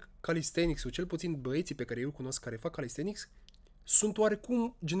se pare că calisthenics-ul, cel puțin băieții pe care eu îi cunosc care fac calisthenics, sunt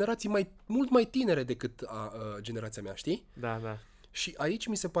oarecum generații mult mai tinere decât generația mea, știi? Da. Și aici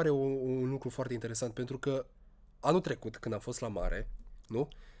mi se pare un lucru foarte interesant, pentru că anul trecut, când am fost la mare, nu?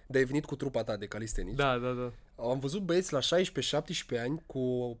 De-ai venit cu trupa ta de calisthenics. Da. Am văzut băieți la 16-17 ani cu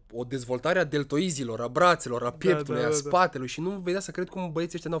o dezvoltare a deltoizilor, a brațelor, a pieptului, a spatelui și nu vedea să cred cum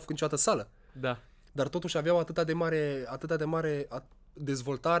băieții ăștia n-au făcut niciodată sală. Da. Dar totuși aveau atâta de mare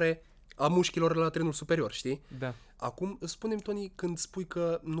dezvoltare a mușchilor la trenul superior, știi? Da. Acum, spune-mi, Tony, când spui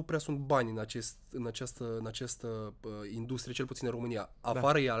că nu prea sunt bani în această industrie, cel puțin în România,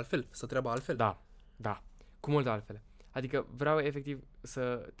 afară e altfel? Să treabă altfel? Da. Cu mult altfel. Adică vreau efectiv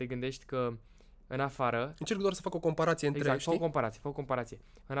să te gândești că în afară... Încerc doar să fac o comparație între, exact, știi? Fă o comparație.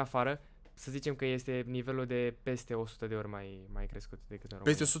 În afară, să zicem că este nivelul de peste 100 de ori mai crescut decât în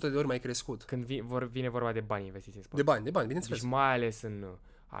România. Peste 100 de ori mai crescut. Când vine vorba de bani investiți în sport. De bani, bineînțeles. Deci mai ales în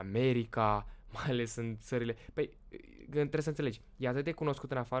America, mai ales în țările... Păi, trebuie să înțelegi, e atât de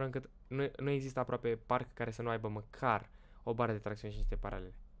cunoscut în afară încât nu există aproape parc care să nu aibă măcar o bară de tracțiune și niște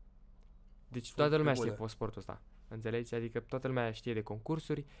paralele. Deci toată lumea știe sportul ăsta. Înțelegi? Adică toată lumea știe de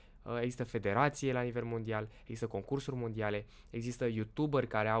concursuri, există federație la nivel mondial, există concursuri mondiale, există youtuberi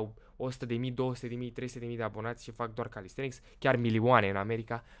care au 100.000, 200.000, 300.000 de abonați și fac doar calisthenics, chiar milioane în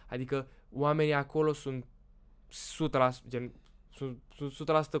America. Adică oamenii acolo sunt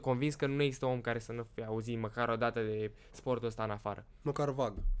 100% convins că nu există om care să nu fie auzit măcar o dată de sportul ăsta în afară. Măcar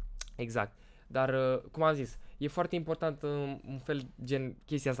vag. Exact. Dar, cum am zis, e foarte important un fel gen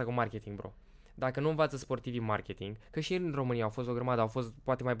chestia asta cu marketing, bro. Dacă nu învață sportivii marketing, că și în România au fost o grămadă, au fost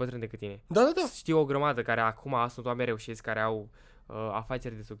poate mai bătrâni decât tine. Da. Știu o grămadă care acum sunt oameni reușiți, care au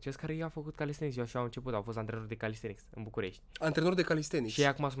afaceri de succes, care i-au făcut calisthenics și așa au început, au fost antrenori de calisthenics în București. Antrenori de calisthenics. Și ei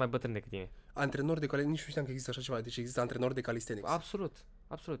acum sunt mai bătrâni decât tine. Antrenori de calisthenics, nici nu știam că există așa ceva, deci există antrenori de calisthenics. Absolut.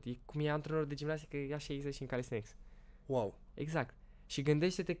 E cum e antrenor de gimnastică, așa există și în calisthenics. Wow. Exact. Și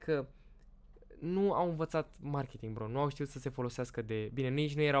gândește-te că nu au învățat marketing, bro. Nu au știut să se folosească de... Bine,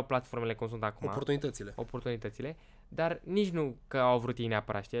 nici nu erau platformele cum sunt acum. Oportunitățile. Dar nici nu că au vrut ei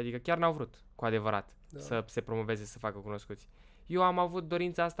neapărat, știi? Adică chiar n-au vrut, cu adevărat, să se promoveze, să facă cunoscuți. Eu am avut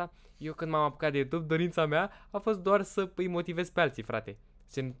dorința asta. Eu când m-am apucat de YouTube, dorința mea a fost doar să îi motivez pe alții, frate.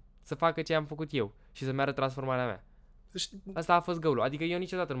 Să facă ce am făcut eu și să-mi arăt transformarea mea. Asta a fost goal-ul. Adică eu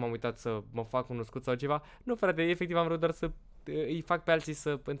niciodată nu m-am uitat să mă fac cunoscut sau ceva. Nu, frate, efectiv am vrut doar să îi fac pe alții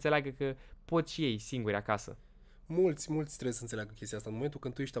să înțeleagă că pot și ei singuri acasă. Mulți trebuie să înțeleagă chestia asta. În momentul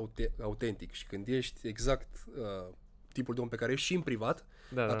când tu ești autentic și când ești exact tipul de om pe care ești și în privat,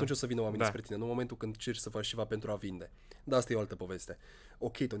 atunci o să vină oamenii spre tine. Nu în momentul când încerci să faci ceva pentru a vinde. Dar asta e o altă poveste.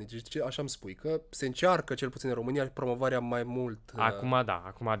 Ok, Tony, deci așa îmi spui că se încearcă, cel puțin în România, promovarea mai mult.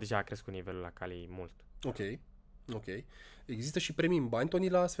 Acum deja a crescut nivelul la calei mult. Ok. Există și premii în bani, Tony,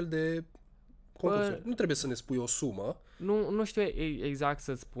 la astfel de concursuri. Nu trebuie să ne spui o sumă. Nu știu exact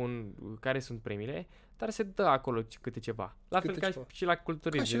să spun care sunt premiile, dar se dă acolo câte ceva. La fel ca și la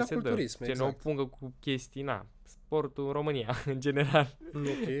culturism. Ca și la culturism, exact. O pungă cu chestii, sportul în România, în general.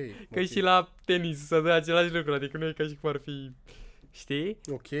 Că și la tenis se dă același lucru, adică nu e ca și cum ar fi, știi?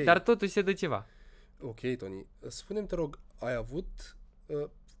 Dar totuși se dă ceva. Ok, Tony. Spune-mi, te rog, ai avut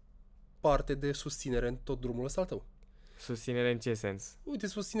parte de susținere în tot drumul ăsta al tău? Susținere în ce sens? Uite,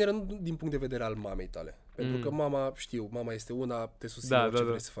 susținere nu din punct de vedere al mamei tale. Pentru că mama este una, te susține orice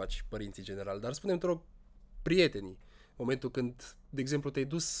vrei să faci, părinții general. Dar spune-mi, te rog, prietenii, momentul când, de exemplu, te-ai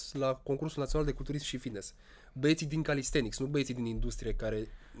dus la concursul național de culturism și fitness, băieții din calisthenics, nu băieții din industrie care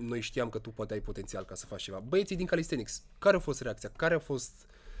noi știam că tu poate ai potențial ca să faci ceva. Băieții din calisthenics, care a fost reacția? Care a fost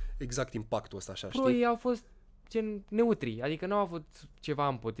exact impactul ăsta, așa, știi? Ei au fost gen neutri, adică nu au avut ceva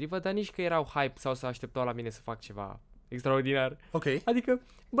împotrivă, dar nici că erau hype sau să așteptau la mine să fac ceva extraordinar. Adică,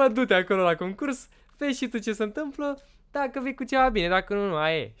 du-te acolo la concurs, vezi și tu ce se întâmplă, dacă vii cu ceva bine, dacă nu,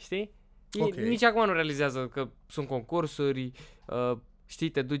 aia e, știi? Nici acum nu realizează că sunt concursuri, știi,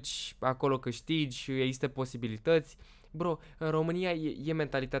 te duci acolo, câștigi, există posibilități. Bro, în România e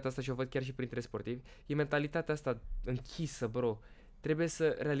mentalitatea asta și o văd chiar și printre sportivi, e mentalitatea asta închisă, bro. Trebuie să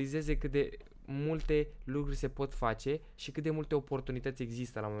realizeze cât de multe lucruri se pot face și cât de multe oportunități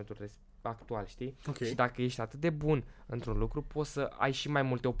există la momentul actual, știi? Și dacă ești atât de bun într-un lucru, poți să ai și mai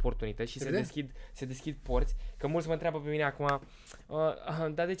multe oportunități și se deschid porți. Că mulți mă întreabă pe mine acum,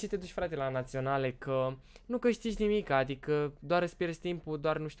 dar de ce te duci, frate, la naționale? Că nu câștigi nimic, adică doar îți pierzi timpul,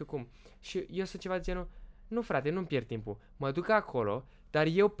 doar nu știu cum. Și eu sunt ceva de genul, nu, frate, nu-mi pierd timpul. Mă duc acolo, dar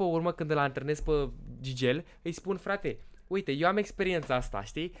eu pe urmă când îl antrenez pe Gigel, îi spun, frate, uite, eu am experiența asta,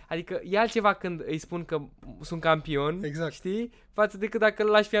 știi? Adică e altceva când îi spun că sunt campion, știi? Față decât dacă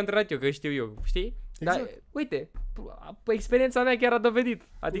l-aș fi antrenat eu, că știu eu, știi? Dar, uite, experiența mea chiar a dovedit.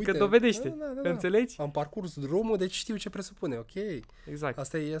 Adică dovedește, înțelegi? Am parcurs drumul, deci știu ce presupune, ok? Exact.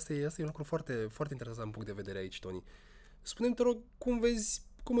 Asta e un lucru foarte, foarte interesant în punct de vedere aici, Tony. Spune-mi, te rog,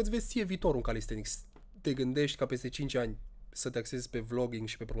 cum îți vezi ție viitorul în calisthenics? Te gândești ca peste 5 ani să te axezi pe vlogging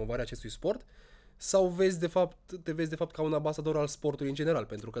și pe promovarea acestui sport? Sau te vezi de fapt ca un ambasador al sportului în general?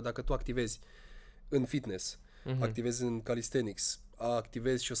 Pentru că dacă tu activezi în fitness, activezi în calisthenics,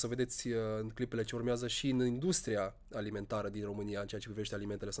 activezi și o să vedeți în clipele ce urmează și în industria alimentară din România, în ceea ce privește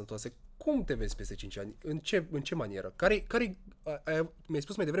alimentele sănătoase, cum te vezi peste 5 ani? În ce manieră? Mi-ai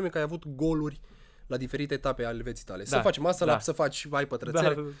spus mai devreme că ai avut goluri la diferite etape ale vieții tale. Să faci masă lab, să faci ai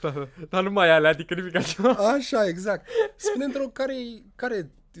pătrățele. Dar nu mai ale, adică nimic altceva. Așa, exact. Spune-mi, te rog,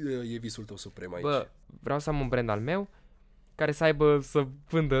 care e visul tău suprem aici? Bă, vreau să am un brand al meu care să aibă, să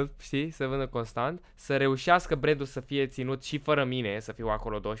vândă, știi, să vândă constant, să reușească brandul să fie ținut și fără mine, să fiu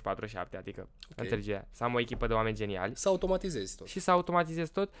acolo 24/7, adică, înțelegerea, să am o echipă de oameni geniali. Să automatizezi tot. Și să automatizez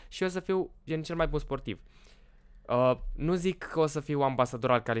tot și eu să fiu gen cel mai bun sportiv. Nu zic că o să fiu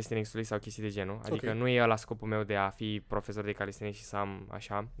ambasador al calisthenics-ului sau chestii de genul, adică nu e ăla scopul meu de a fi profesor de calisthenics și să am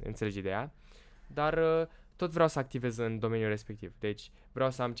așa, înțelegi ideea, dar tot vreau să activez în domeniul respectiv. Deci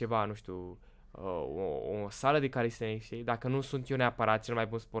vreau să am ceva, nu știu, o sală de calisthenics, știi? Dacă nu sunt eu neapărat cel mai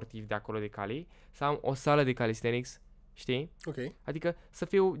bun sportiv de acolo de Cali, să am o sală de calisthenics, știi? Ok. Adică să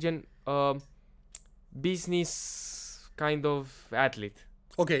fiu gen business kind of athlete.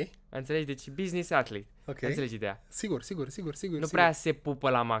 Ok. Înțelegi? Deci business athlete. Okay. Înțelegi ideea? Sigur. Nu prea se pupă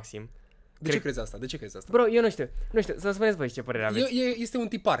la maxim. De ce crezi asta? Bro, eu nu știu, să-mi spuneți voi ce părere aveți. Este un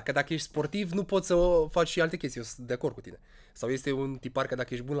tipar, că dacă ești sportiv nu poți să faci și alte chestii, eu sunt de acord cu tine. Sau este un tipar că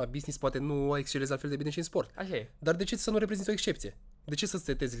dacă ești bun la business poate nu excelezi la fel de bine și în sport. Așa e. Dar de ce să nu reprezinți o excepție? De ce să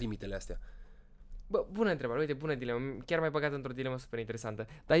setezi limitele astea? Bă, bună întrebare, uite, bună dilemă, chiar m-ai băgat într-o dilemă super interesantă.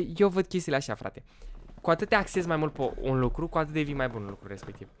 Dar eu văd chestiile așa, frate. Cu atât te axezi mai mult pe un lucru, cu atât devii mai bun în lucru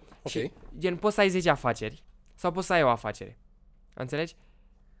respectiv. Ok. Și, gen, poți să ai 10 afaceri sau poți să ai o afacere. Înțelegi?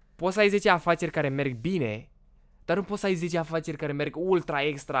 Poți să ai 10 afaceri care merg bine, dar nu poți să ai 10 afaceri care merg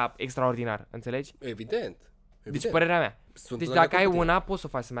extraordinar, înțelegi? Evident. Deci părerea mea. Deci dacă ai una, poți să o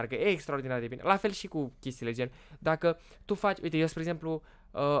faci să meargă extraordinar de bine. La fel și cu chestiile gen. Dacă tu faci, uite, eu, spre exemplu,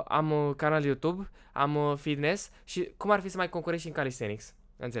 am canal de YouTube, am fitness și cum ar fi să mai concurezi și în calisthenics?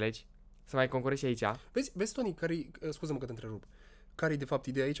 Înțelegi? Să mai concurezi și aici. Vezi, Tony, scuză-mă că te întrerup. Care e de fapt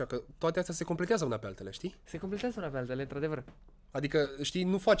ideea aici? Că toate astea se completează una pe altele, știi? Se completează una pe altele, într-adevăr. Adică, știi,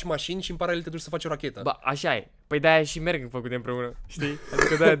 nu faci mașini și în paralel te duci să faci o rachetă. Ba, așa e. Păi de-aia și merg făcute împreună, știi?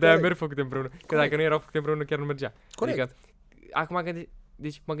 Adică de-aia merg făcute împreună. Că dacă nu erau făcute împreună, chiar nu mergea. Corect. Adică, acum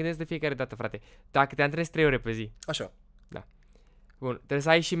deci mă gândesc de fiecare dată, frate. Dacă te antrenezi 3 ore pe zi. Așa. Da. Bun, trebuie să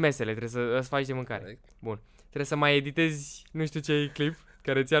ai și mesele, trebuie să îți faci de mâncare. Corect. Bun. Trebuie să mai editezi nu știu ce clip,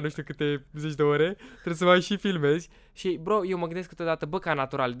 care îți ia nu știu câte zeci de ore. Trebuie să mai și filmezi. Și, bro, eu mă gândesc câteodată, bă, ca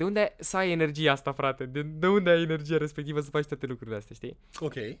natural, de unde să ai energia asta, frate? De unde ai energia respectivă să faci toate lucrurile astea, știi?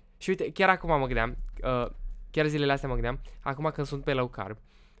 Ok. Și uite, chiar acum mă gândeam, chiar zilele astea mă gândeam, acum când sunt pe low carb,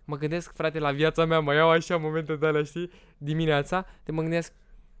 mă gândesc, frate, la viața mea, mă iau așa momente de alea, știi, dimineața, de mă gândesc,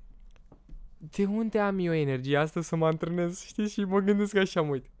 de unde am eu energia asta să mă antrenez, știi, și mă gândesc așa,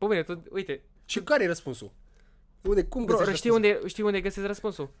 mă uit. Bă, bine, uite. Și care e răspunsul? Cum bro, găsești știi unde găsesc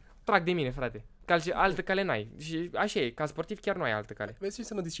răspunsul? Trag de mine, frate. Altă cale n-ai. Și așa e, ca sportiv chiar nu ai altă cale. Vezi ce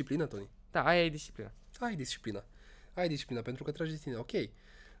înseamnă disciplină, Tony? Da, aia e disciplina. Ai disciplină, pentru că tragi de tine. Ok.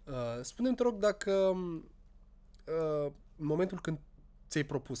 Spune-mi, te rog, dacă în momentul când ți-ai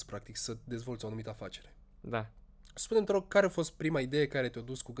propus, practic, să dezvolți o anumită afacere. Da. Spune-mi, te rog, care a fost prima idee care te-a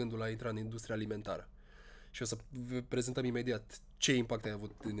dus cu gândul la a intra în industria alimentară? Și o să prezentăm imediat ce impact ai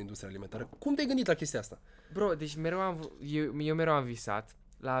avut în industria alimentară. Cum te-ai gândit la chestia asta? Bro, deci eu mereu am visat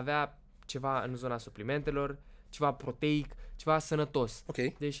la avea ceva în zona suplimentelor, ceva proteic, ceva sănătos.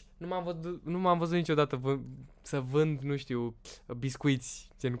 Ok. Deci nu m-am văzut niciodată să vând, nu știu, biscuiți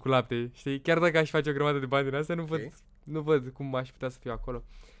gen cu lapte, știi? Chiar dacă aș face o grămadă de bani din astea, nu văd cum aș putea să fiu acolo.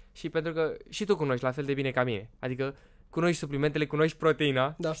 Și pentru că și tu cunoști la fel de bine ca mine. Adică cunoști suplimentele, cunoști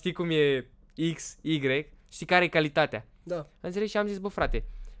proteina, da. Știi cum e X, Y, știi care e calitatea. Da. Înțelegi? Și am zis, bă, frate,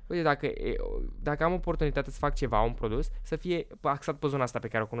 uite, dacă am oportunitatea să fac ceva, un produs, să fie axat pe zona asta pe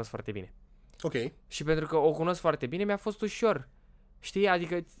care o cunosc foarte bine. Ok. Și pentru că o cunosc foarte bine, mi-a fost ușor. Știi?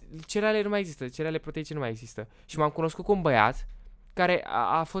 Adică cereale nu mai există, cereale proteice nu mai există. Și m-am cunoscut cu un băiat care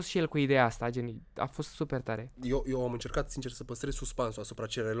a fost și el cu ideea asta, gen, a fost super tare. Eu am încercat, sincer, să păstrez suspansul asupra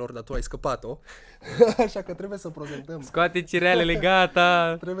cerealelor, dar tu ai scăpat-o. Așa că trebuie să prezentăm. Scoate cerealele,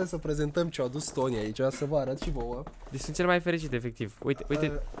 gata! Trebuie să prezentăm ce a adus Tony aici, să vă arăt și vouă. Deci sunt cel mai fericit, efectiv.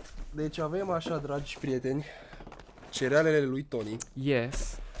 Uite. Deci avem așa, dragi prieteni, cerealele lui Tony.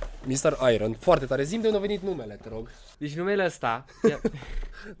 Yes. Mr. Iron. Foarte tare. Zi-mi de unde a venit numele, te rog. Deci numele ăsta...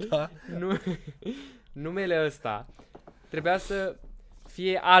 Da. Numele ăsta trebuia să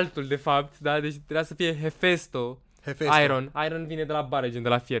fie altul, de fapt, da? Deci trebuia să fie Hefesto. Iron. Iron vine de la bară, gen de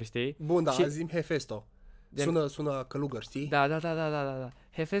la fier, știi? Bun, da, zi-mi Hefesto. Sună călugăr, știi? Da.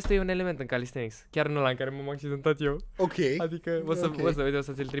 Hefesto e un element în calisthenics. Chiar în ăla în care m-am accidentat eu. Ok. Adică o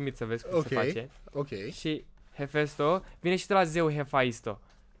să ți-l trimit să vezi cum se face. Ok. Și Hefesto vine și de la zeu Hefaisto.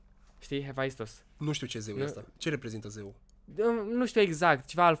 Știi? Hefaistos. Nu știu ce zeu e asta. Ce reprezintă zeu? Nu știu exact,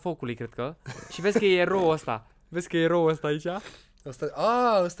 ceva al focului, cred că. Și vezi că e eroul ăsta. Vezi că e eroul ăsta aici?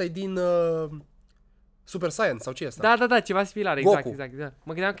 Ăsta e din Super Saiyan sau ce e asta? Da, ceva similar, exact, Goku. exact.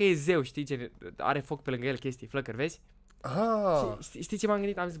 Mă gândeam că e zeu, știi, ce are foc pe lângă el, chestii, flăcări, vezi? Și știi ce m-am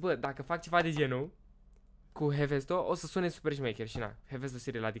gândit? Am zis, bă, dacă fac ceva de genul cu Hefesto, o să sune super șmecher și na, Hefesto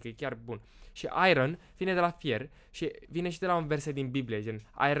serial, adică e chiar bun. Și Iron vine de la fier și vine și de la un verset din Biblie, gen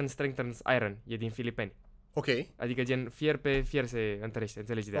Iron strengthens iron, e din Filipeni. Ok. Adică gen fier pe fier se întărește,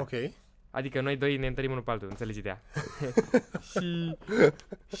 înțelegi ideea? Ok. Adică noi doi ne întărim unul pe altul, înțelegi ideea?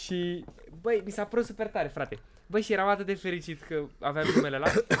 și băi, mi s-a părut super tare, frate. Băi, și eram atât de fericit că aveam numele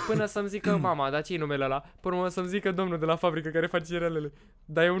ăla, până să-mi zică mama, dar ce-i numele ăla? Până urmă să-mi zică domnul de la fabrică care face cerealele.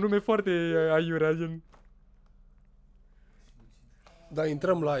 Dar e un nume foarte aiurea, gen. Da,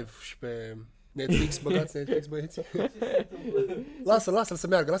 intrăm live și pe Netflix, băgați Netflix, băieți. Lasă-l să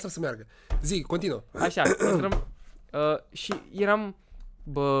meargă. Zi, continuă. Așa, intrăm și eram...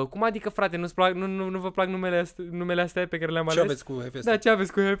 Bă, cum adică, frate, nu vă plac numele astea pe care le-am ales? Ce aveți cu Hefesto? Da, ce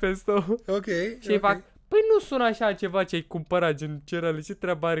aveți cu Hefesto? Ok. Și îi fac, păi nu sună așa ceva ce ai cumpărat, gen cereale, ce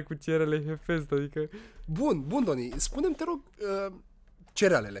treabă are cu cereale Hefesto, adică... Bun, Doni, spune-mi, te rog,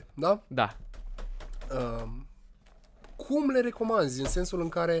 cerealele, da? Da. Cum le recomanzi, în sensul în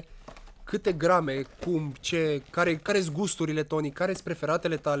care câte grame, cum, ce, care-s gusturile, Toni, care-s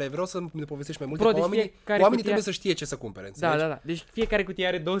preferatele tale? Vreau să ne povestești mai multe, Bro, că deci oamenii trebuie să știe ce să cumpere, înțelegi? Da. Deci fiecare cutie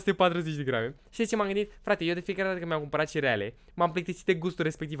are 240 de grame. Și ce m-am gândit? Frate, eu de fiecare dată când mi-am cumpărat cereale, m-am plictisit de gustul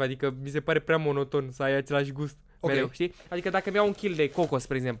respectiv, adică mi se pare prea monoton să ai același gust mereu, știi? Adică dacă mi-au un kil de cocos,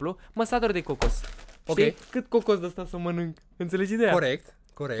 spre exemplu, mă satur de cocos. Știi? Cât cocos de ăsta să mănânc? Înțelegi ideea? Corect.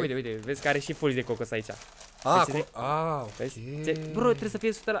 Uite, vezi că are și fulgi de cocos aici. Ok. Bro, trebuie să fie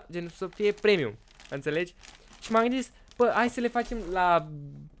 100 gen, să fie premium. Înțelegi? Și m-am gândit, bă, hai să le facem la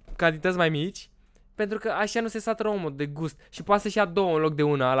cantități mai mici, pentru că așa nu se satură omul de gust. Și poate să-și ia două în loc de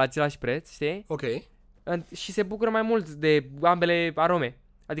una la același preț, știi? Ok. Și se bucură mai mult de ambele arome.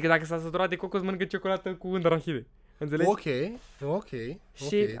 Adică dacă s-a săturat de cocos, mănâncă ciocolată cu îndrahide. Înțelegi? Ok.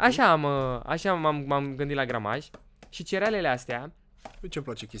 Și așa m-am gândit la gramaj. Și cerealele astea... Ce-mi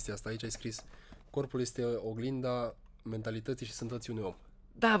place chestia asta? Aici ai scris: corpul este oglinda mentalității și sănătății unui om.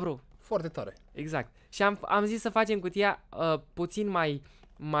 Da, bro. Foarte tare. Exact. Și am zis să facem cutia puțin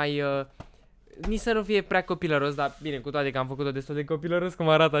mai nici să nu fie prea copilăros, dar bine, cu toate că am făcut-o destul de copilăros, cum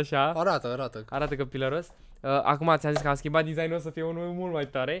arată așa. Arată copilăros. Acum ți-am zis că am schimbat designul să fie unul mult mai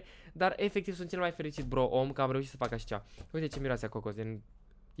tare, dar efectiv sunt cel mai fericit, bro, om, că am reușit să fac așa ceva. Uite ce miroase a cocos.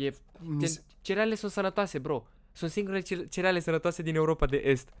 Cerealele sunt sănătoase, bro. Sunt singurele cereale sănătoase din Europa de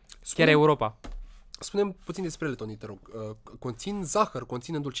Est. Chiar Europa. Spune-mi puțin despre ele, Toni, te rog. Conțin zahăr,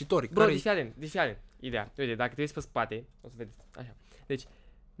 conțin îndulcitori. Bro, deci fii atent. Ideea. Uite, dacă te uiți pe spate, o să vedeți. Așa. Deci,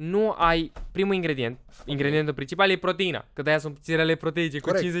 nu ai primul ingredientul principal e proteina, că de-aia sunt cereale proteice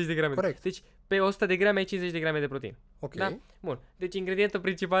cu 50 de grame. Corect. Deci, pe 100 de grame ai 50 de grame de proteină. Ok. Da? Bun. Deci, ingredientul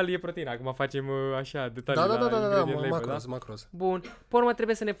principal e proteina. Acum facem așa detalii macros. Bun. Pe urmă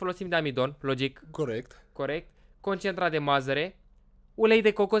trebuie să ne folosim de amidon, logic. Corect. Concentrat de mazăre, ulei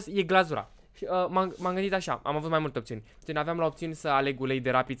de cocos e glazura. Și m-am gândit așa, am avut mai multe opțiuni. Deci aveam la opțiuni să aleg ulei de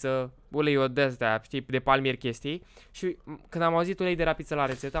rapiță, ulei de astea, știi, de palmier chestii. Și când am auzit ulei de rapiță la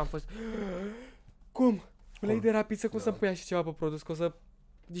rețetă, am fost... Cum? Ulei de rapiță, cum să-mi pui așa ceva pe produs? Că o să...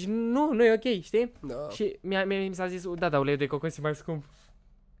 Deci nu e ok, știi? Da. Și mi s-a zis, da, uleiul de cocos e mai scump.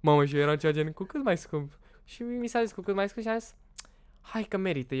 Mamă, și eu eram ceva gen, cu cât mai scump? Și mi s-a zis cu cât mai scump și am zis, hai că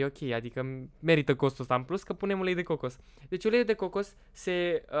merită, e ok, adică merită costul ăsta în plus, că punem ulei de cocos. Deci uleiul de cocos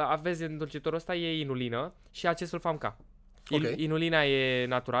aveți îndulcitorul ăsta, e inulină și acesul FAMK. Inulina e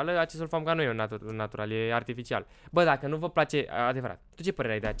naturală, acesul FAMK nu e natural, e artificial. Bă, dacă nu vă place, adevărat, tu ce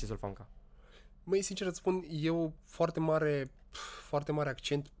părere ai de acesul FAMK? Măi, sincer îți spun, eu foarte mare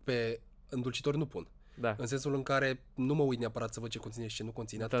accent pe îndulcitori nu pun. Da. În sensul în care nu mă uit neapărat să văd ce conține și ce nu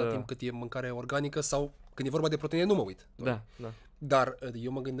conține, atâta timp cât e mâncare organică sau când e vorba de proteine nu mă uit. Da. Dar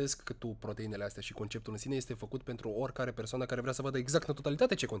eu mă gândesc că proteinele astea și conceptul în sine este făcut pentru oricare persoană care vrea să vadă exact în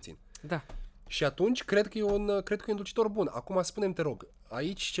totalitate ce conțin. Da. Și atunci cred că e un îndulcitor bun. Acum spune-mi, te rog,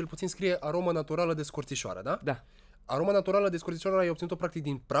 aici cel puțin scrie aromă naturală de scorțișoară, da? Da. Aroma naturală de scorțișoară ai obținut-o practic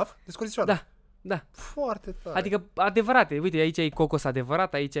din praf de scorțișoară? Da. Foarte tare. Adică adevărate. Uite, aici e cocos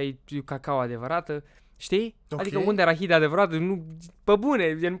adevărat, aici e cacao adevărată. Știi? Okay. Adică unde arahide adevărat, nu, pe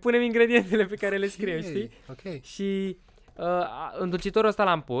bune, gen punem ingredientele pe care le scriem, știi? Ok. Și îndulcitorul ăsta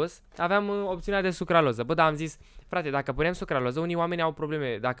l-am pus, aveam opțiunea de sucraloză. Bă, dar am zis, frate, dacă punem sucraloză, unii oameni au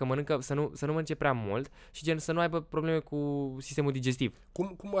probleme dacă mănâncă, să nu mănânce prea mult și gen să nu aibă probleme cu sistemul digestiv.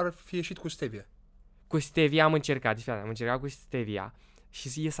 Cum ar fi ieșit cu stevie? Cu stevia am încercat, deci am încercat cu stevia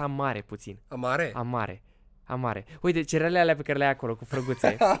și ies amare puțin. Amare? Amare. Uite, cerealele alea pe care le ai acolo cu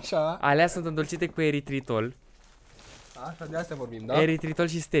frăguțe, Așa. alea sunt îndulcite cu eritritol. Așa, de astea vorbim, da? Eritritol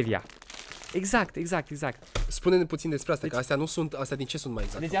și stevia. Exact. Spune-ne puțin despre astea, că astea nu sunt, astea din ce sunt mai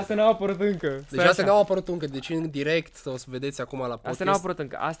exact? Deci astea n-au apărut încă. Deci astea n-au apărut încă, deci în direct, o să vedeți acum la podcast. Astea n-au apărut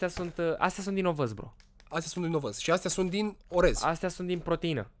încă. Astea sunt din ovăz, bro. Astea sunt din ovăz și astea sunt din orez. Astea sunt din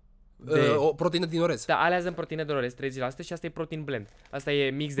proteină. O proteină din orez. Da, alea sunt proteine de orez, 30% și asta e protein blend. Asta e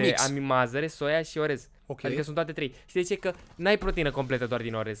mix de mazăre, soia și orez. Ok. Adică sunt toate trei. Și de ce? Că n-ai proteină completă doar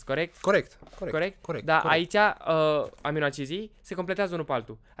din orez, corect? Corect. Dar aici aminoacizii se completează unul pe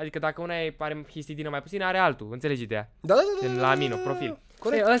altul. Adică dacă una are histidină mai puțin, are altul. Înțelegi ideea? Da. La amino, profil.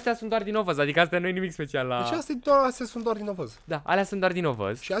 Corect. Astea sunt doar din ovăz, adică astea nu e nimic special la... Deci astea sunt doar din ovăz. Da, alea sunt doar din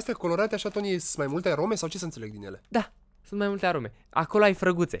ovăz. Și astea colorate așa, Tony, sunt mai multe arome sau ce să înțeleg din ele? Da, sunt mai multe arome. Acolo ai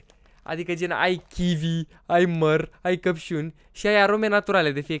frăguțe. Adică gen ai kiwi, ai măr, ai căpșuni și ai arome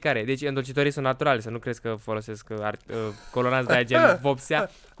naturale de fiecare. Deci îndulcitorii sunt naturale, să nu crezi că folosesc coloranți de aia gen vopsea,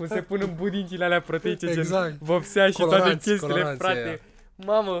 cum se pun în budincile alea proteice, exact. Gen vopsea și toate chestiile, frate. Aia.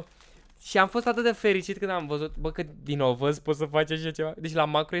 Mamă! Și am fost atât de fericit când am văzut, bă, că din ovăz poți să faci așa ceva. Deci la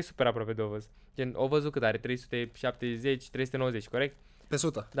macro e super aproape de ovăz. Gen ovăzul cât are? 370, 390, corect? Pe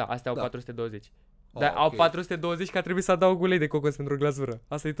 100. Da, astea au Da. 420. Oh, Dar ok. au 420 că a trebuit să adaug ulei de cocos pentru glazură.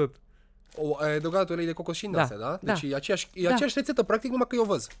 Asta e tot. Ai adăugat ulei de cocos și în astea, da? Da. Deci e aceeași rețetă, practic, numai că e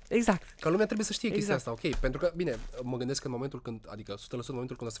ovăz. Exact. Ca lumea trebuie să știe chestia Exact. asta, ok? Pentru că, bine, mă gândesc că în momentul când, adică 100% în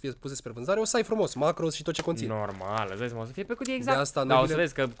momentul când o să fie puse spre vânzare, o să ai frumos macros și tot ce conține. Normal, îți dai seama, o să fie pe cutie exact. De asta Dar o să noile-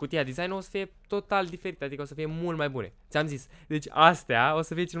 vezi că cutia design o să fie total diferită, adică o să fie mult mai bune. Ți-am zis. Deci astea o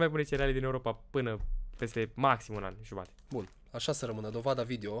să fie cele mai bune cereale din Europa până peste maxim un an și jumate. Bun, așa să rămână, dovada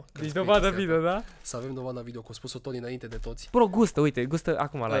video. Când Deci spui dovada chestia video, asta. da? Să avem dovada video, că a spus-o Tony înainte de toți. Bro, gustă, uite, gustă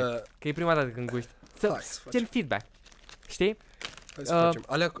acum live. Uh, Că e prima dată când guști. hai să facem. Gen feedback. Știi? Hai să facem.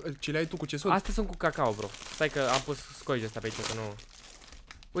 Alea, ce le ai tu cu ce sunt? Astea sunt cu cacao, bro. Stai că am pus scoici ăsta pe aici, că nu...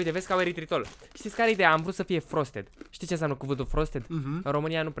 Uite, vezi că au eritritol. Știți care e ideea? Am vrut să fie frosted. Știi ce înseamnă cuvântul frosted? Mhm. În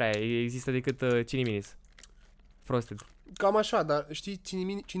România nu prea există decât ciniminis. Frosted. Cam așa, dar știi,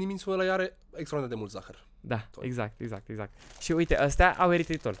 cinimințul ăla are extraordinar de mult zahăr. Da, exact. Și uite, astea au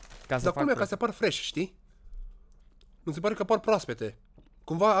eritritol. Ca să Dar fac cum e, ca să apar fresh, știi? Mi se pare că apar proaspete.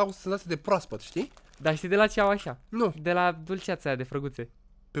 Cumva au senzație de proaspăt, știi? Dar știi de la ce au așa? Nu, De la dulceața aia de frăguțe.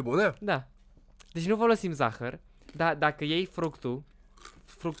 pe bune? Da. Deci nu folosim zahăr, dar dacă iei fructul,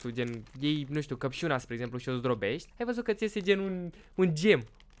 gen, iei, nu știu, căpșuna, spre exemplu, și o zdrobești, ai văzut că ți iese gen un gem.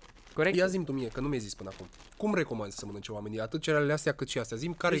 Corect? Ia zi-mi tu mie, că nu mi-ai zis până acum. Cum recomanzi să mănânce oamenii atât cerealele astea cât și astea?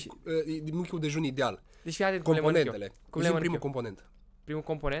 Zi-mi care Deci- e mâncul dejun ideal. Deci fii atent cum le mănânc eu. Componentele. Cum le Zi-mi mănânc primul eu. component. Primul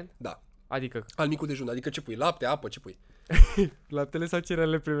component? Da. Adică Al micul dejun. Adică ce pui? Lapte, apă, ce pui? laptele sau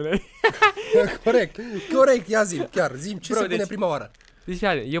cerealele primele? Corect, ia zi chiar. Zi-mi ce Bro, se pune deci- prima oară. Deci fii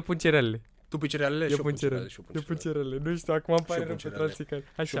atent, eu pun cerealele. Tu pui cerealele și Eu pun cerealele. și eu Eu pun cerealele. cerealele. Nu știu, acum îmi pare Și eu rău pun pe cerealele. toți care...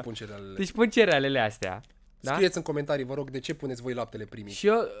 Și eu Așa. pun cerealele. Deci pun cerealele astea. Da? Scrieți în comentarii, vă rog, de ce puneți voi laptele primii. Și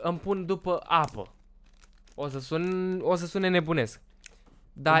eu îmi pun după apă. O să sune nebunesc.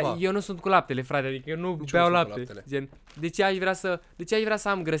 Dar Cumva. eu nu sunt cu laptele, frate, adică eu nu Nici eu beau nu sunt cu lapte. laptele. Gen, de ce aș vrea să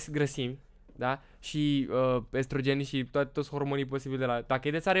am grăsimi, da? Și estrogeni și toți hormonii posibili de la... Dacă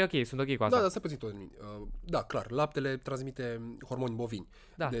e de țară e ok, sunt ok cu asta. Da, stai puțin tot. Da, clar, laptele transmite hormoni bovini.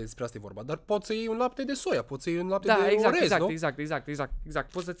 Da. Despre asta e vorba. Dar poți să iei un lapte de soia, poți să iei un lapte Da, de exact, orez, nu?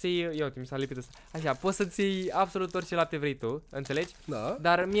 exact. Poți să-ți iei, ia uite, mi s-a lipit asta. Așa, poți să-ți iei absolut orice lapte vrei tu, înțelegi? Da.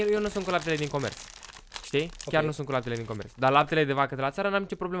 Dar eu nu sunt cu laptele din comerț. Știi? Chiar nu sunt cu laptele din comerț. Dar laptele de vacă de la țară n-am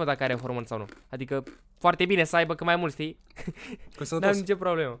nicio problemă dacă are hormon sau nu. Adică foarte bine să aibă că mai mult, știi? Că N-am sănătos. nicio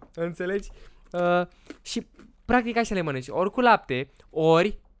problemă. Înțelegi? Și practic așa le mănânci. Ori cu lapte,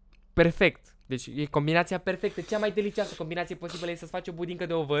 ori perfect. Deci e combinația perfectă, cea mai delicioasă combinație posibilă e să-ți faci o budincă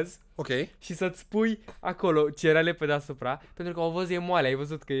de ovăz Ok. și să-ți pui acolo cereale pe deasupra, pentru că ovăzul e moale, ai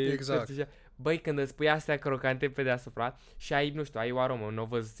văzut că e Exact. așa. Băi, când îți pui astea crocante pe deasupra și ai, nu știu, ai o aromă în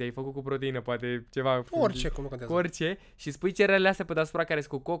ovăz, ți-ai făcut cu proteină, poate ceva... Orice, cum nu contează. Cu orice și spui cerealele astea pe deasupra care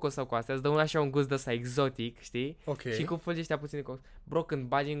sunt cu cocos sau cu astea, îți dă așa un gust de ăsta exotic, știi? Ok. Și cu fulgi ăștia puțin de cocos. Bro, când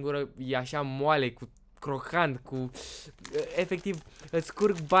bagi în gură e așa moale, cu crocant, cu... Efectiv, îți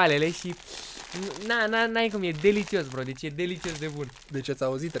curg balele și... N-ai cum, e delicios, bro, deci e delicios de bun. Deci ați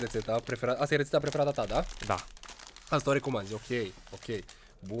auzit rețeta preferată. Asta e rețeta preferată ta, da? Da. Asta o recomanzi. Ok.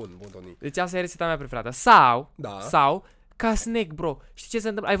 Bun, Tony. Deci asta e rețeta mea preferată. Da. Sau, ca snack, bro. Știi ce se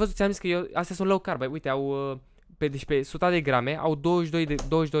întâmplă? Ai văzut, ți-am zis că astea sunt low carb. Uite, au... Deci pe 100 de grame au 22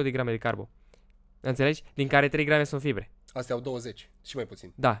 de grame de carbo. Înțelegi? Din care 3 grame sunt fibre. Astea au 20 și mai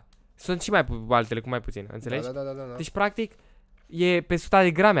puțin. Da. Sunt și mai altele cu mai puțin, înțelegi? Da. Deci, practic, e pe 100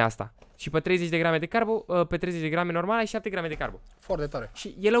 de grame asta. Și pe 30 de grame de carbo, pe 30 de grame normal ai 7 grame de carbo. Foarte tare.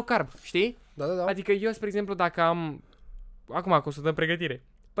 Și e low carb, știi? Da. Adică eu, spre exemplu, dacă am... Acum, că o să dăm pregătire.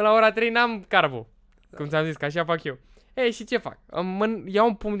 Până la ora 3 n-am carbo. Cum ți-am zis, că așa fac eu. Ei, și ce fac? Iau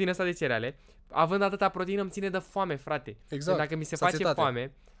un pumn din ăsta de cereale. Având atâta proteină, îmi ține de foame, frate. Exact. Dacă mi se face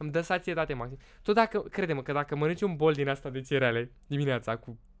foame, îmi dă sațietate maxim. Tot dacă, crede-mă, că dacă mănânci un bol din asta de cereale dimineața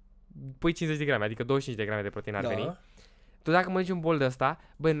cu... Păi 50 de grame, adică 25 de grame de proteină ar veni. Tu dacă mănânci un bol de ăsta,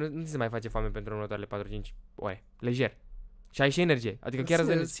 băi, nu ți se mai face foame pentru următoarele 4-5 ore. Lejer. Și ai și energie. Adică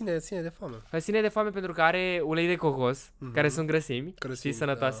chiar ține de foame. Ține de foame pentru că are ulei de cocos, care sunt grăsimi, și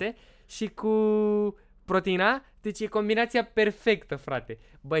sănătoase, și cu proteina, deci e combinația perfectă, frate.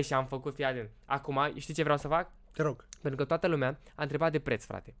 Băi, și am făcut, fii atent. Acum, știi ce vreau să fac? Te rog. Pentru că toată lumea a întrebat de preț,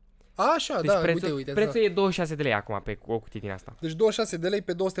 frate. Așa, deci da, uite. Prețul e 26 de lei acum pe o cutie din asta. Deci 26 de lei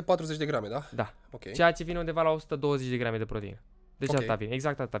pe 240 de grame, da? Da. Okay. Ceea ce vine undeva la 120 de grame de proteină. Deci asta vine,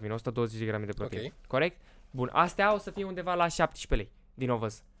 exact asta vine, 120 de grame de proteină. Corect? Bun, astea o să fie undeva la 17 lei din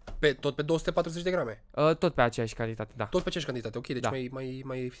ovăz. Tot pe 240 de grame? Tot pe aceeași cantitate, da. Tot pe aceeași cantitate, ok, deci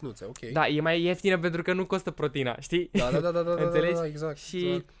mai finuțe, ok. Da, e mai ieftină pentru că nu costă proteina, știi? Da, înțelegi? Da, exact.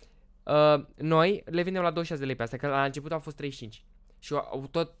 Și noi le vindem la 26 de lei pe astea, că la început au fost 35. Și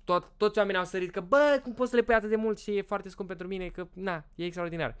toți oamenii au sărit că, bă, cum poți să le pui atât de mult și e foarte scump pentru mine, că, na, e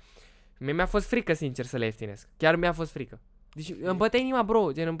extraordinar. Mi-a fost frică, sincer, să le ieftinesc. Chiar mi-a fost frică. Deci îmi bătea inima,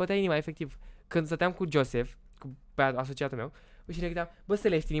 bro, îmi bătea inima, efectiv. Când stăteam cu Joseph, pe asociatul meu, și ne gândeam, bă, să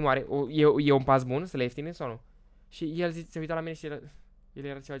le ieftinim oare, e un pas bun să le ieftinim sau nu? Și el se uita la mine și el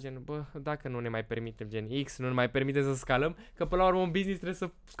era ceva gen, bă, dacă nu ne mai permitem, gen X, nu ne mai permite să scalăm, că până la urmă un business trebuie să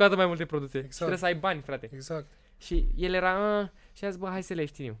scoată mai multe produse. Exact. Și trebuie să ai bani, frate. Exact. Și el era, și a zis, bă, hai să le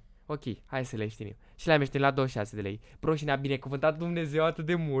ieftinim. Ok, hai să le ieftinim. Și le-am ieftinit la 26 de lei. Bro, și ne-a binecuvântat Dumnezeu atât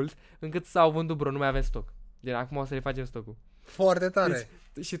de mult, încât s-au vândut, bro, nu mai avem stoc. Gen, acum o să le facem stocul. Foarte tare.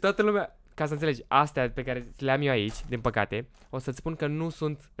 Deci, și toată lumea, ca să înțelegi, astea pe care le am eu aici, din păcate, o să-ți spun că nu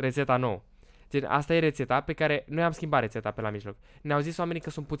sunt rețeta nouă. Gen, asta e rețeta pe care noi am schimbat rețeta pe la mijloc. Ne-au zis oamenii că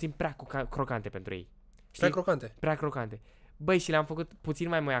sunt puțin prea crocante pentru ei. Știi? Prea crocante? Prea crocante. Băi, și le-am făcut puțin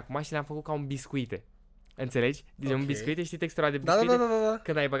mai acum și le-am făcut ca un biscuite. Înțelegi? Deci un biscuite, știi textura de biscuite? Da.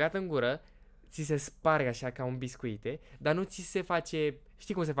 Când ai băgat în gură, ți se sparge așa ca un biscuite, dar nu ți se face...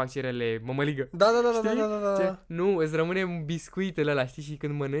 Știi cum se fac cerele mămăligă? Da. Nu, îți rămâne un biscuitele ăla, știi? Și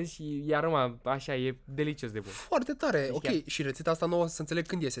când mănânci și e aroma așa, e delicios de bun. Foarte tare, deci ok. Chiar. Și rețeta asta nouă, să înțeleg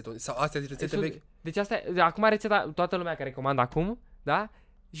când iese, sau astea sunt rețete vechi? Deci asta, acum rețeta, toată lumea care comandă acum, da?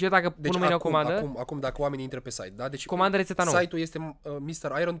 Și eu dacă pun mâine o comandă... Acum, dacă oamenii intră pe site, da? Deci comandă rețeta nouă. Site-ul este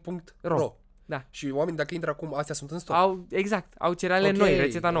mriron.ro. Da. Și oamenii dacă intră acum, astea sunt în stoc. Au cereale noi,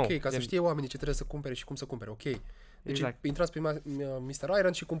 rețeta nouă. Ok, ca să știe oamenii ce trebuie să cumpere și cum să cumpere, ok. Deci exact. intrați pe Mr.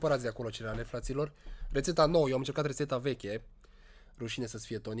 Iron și cumpărați de acolo cereale, fraților. Rețeta nouă, eu am încercat rețeta veche. Rușine să-ți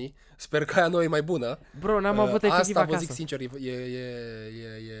fie, Tony. Sper că aia nouă e mai bună. Bro, n-am avut efectiv asta acasă. Vă zic sincer,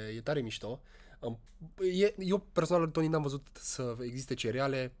 e tare mișto. Eu personal, Tony, n-am văzut să existe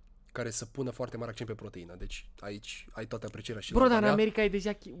cereale care să pună foarte mare accent pe proteină. Deci aici ai toată aprecierea și... Bro, dar în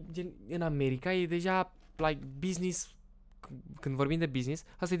America e deja like business. Când vorbim de business,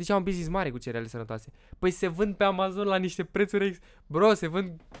 asta e deja un business mare cu cereale sănătoase. Păi se vând pe Amazon la niște prețuri bro, se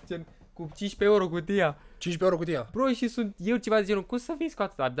vând cu 15 euro cutia. 15 euro cutia. Bro, și sunt eu ceva de genul, cum să vinzi cu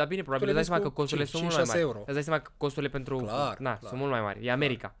atâta? Dar bine, probabil îți dai seama că costurile sunt mult mai mari. Euro. Îți dai seama că costurile pentru... Clar. Sunt mult mai mari. E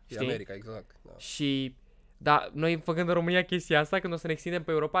America, știi? E America, exact. Da. Și... Da, noi făcând în România chestia asta, când o să ne extindem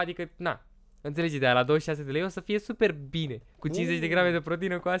pe Europa, adică, na, înțelegi ideea, la 26 de lei o să fie super bine. Cu 50 de grame de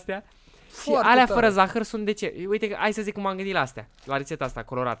proteină cu astea. Foarte și alea tare. Fără zahăr sunt de ce? Uite, hai să zic cum m-am gândit la astea, la rețeta asta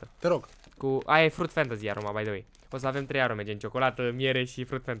colorată. Te rog. Aia e Fruit Fantasy aroma, by the way. O să avem 3 arome, gen ciocolată, miere și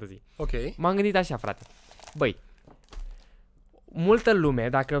Fruit Fantasy. Ok. M-am gândit așa, frate. Băi, multă lume,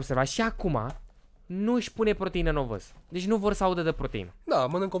 dacă observați, și acum nu își pune proteină în ovăz. Deci nu vor să audă de proteină. Da,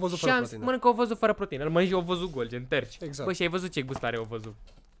 mănâncă ovăzul fără proteină. Mănâncă ovăzul fără proteină. Îl mănânci ovăzul gol, gen terci. Exact. Băi, și ai văzut ce gust are ovăzul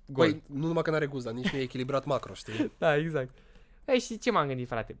gol. Băi, nu numai că n-are gust, dar nici nu e echilibrat macro, știi? Da, exact. Ei, și ce m-am gândit,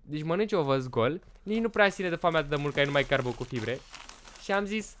 frate? Deci mănânci ovăz gol, nici nu prea ține de foame atât de mult, că ai numai carbo cu fibre. Și am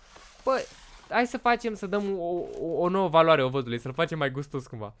zis, bă, hai să facem, să dăm o nouă valoare ovăzului, să-l facem mai gustos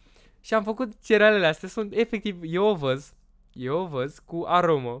cumva. Și am făcut cerealele astea, sunt efectiv, e ovăz cu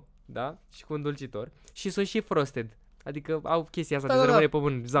aromă, da? Și cu îndulcitor. Și sunt și frosted. Adică au chestia asta de rămâne pe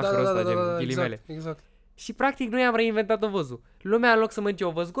bun, zahărul ăsta, gen ghilimele. Exact. Și practic noi am reinventat ovăzul. Lumea, în loc să mănânce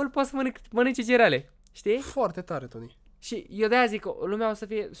ovăz gol, poate să mănânce cereale. Știi? Foarte tare, Tony. Și eu de-aia zic că lumea o să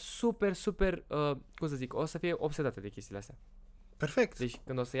fie super, cum să zic, o să fie obsedată de chestiile astea. Perfect. Deci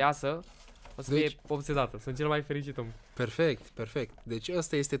când o să iasă, O să fie obsedată. Sunt cel mai fericit om. Perfect. Deci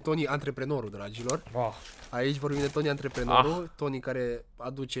ăsta este Tony antreprenorul, dragilor. Oh. Aici vorbim de Tony antreprenorul, Tony care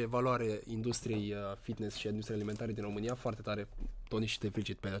aduce valoare industriei fitness și industriei alimentare din România. Foarte tare, Tony, și te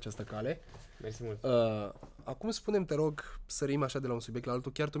felicit pe această cale. Mersi mult. Acum spune-mi, te rog, sărim așa de la un subiect la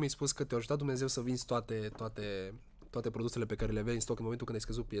altul. Chiar tu mi-ai spus că te-a ajutat Dumnezeu să vinzi toate produsele pe care le aveai în stoc în momentul când ai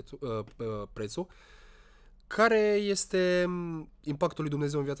scăzut prețul. Care este impactul lui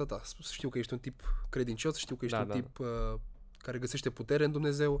Dumnezeu în viața ta? Știu că ești un tip credincios, știu că ești un tip care găsește putere în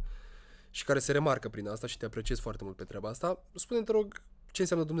Dumnezeu și care se remarcă prin asta și te apreciez foarte mult pe treaba asta. Spune-mi, te rog, ce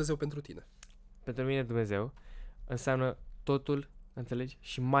înseamnă Dumnezeu pentru tine? Pentru mine Dumnezeu înseamnă totul, înțelegi?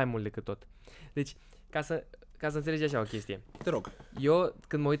 Și mai mult decât tot. Deci, ca să înțelegi așa o chestie. Te rog. Eu,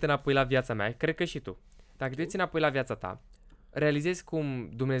 când mă uit înapoi la viața mea, cred că și tu, dacă te uiți înapoi la viața ta, realizezi cum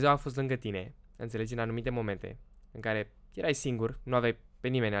Dumnezeu a fost lângă tine, înțelegi, în anumite momente în care erai singur, nu aveai pe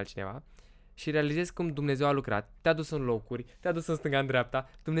nimeni altcineva, și realizezi cum Dumnezeu a lucrat, te-a dus în locuri, te-a dus în stânga, în dreapta,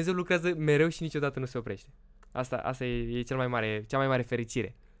 Dumnezeu lucrează mereu și niciodată nu se oprește. Asta e cea mai mare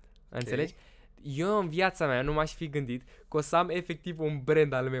fericire. Înțelegi? Eu în viața mea nu m-aș fi gândit că o să am efectiv un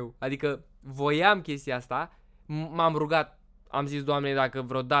brand al meu. Adică voiam chestia asta, m-am rugat, am zis, Doamne, dacă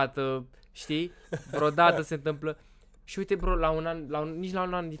vreodată, știi, vreodată se întâmplă. Și uite, bro, nici la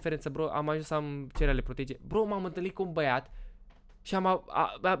un an diferență, bro, am ajuns să am cereale protege. Bro, m-am întâlnit cu un băiat și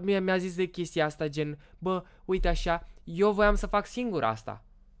mi-a zis de chestia asta, gen, bă, uite așa, eu voiam să fac singur asta.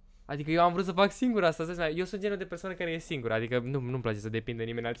 Adică eu am vrut să fac singur asta. Eu sunt genul de persoană care e singură, adică nu-mi place să depind de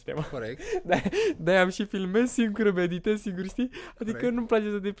nimeni altcineva. Corect. De-aia am și filmez singur, meditez singur, știi? Adică corect. Nu-mi place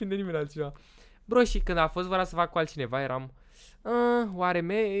să depind de nimeni altcineva. Bro, și când a fost vorba să fac cu altcineva, eram...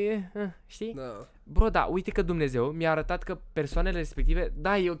 știi? Da. Bro, da, uite că Dumnezeu mi-a arătat că persoanele respective,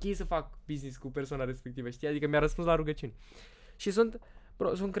 da, e ok să fac business cu persoana respectivă, știi? Adică mi-a răspuns la rugăciuni. Și sunt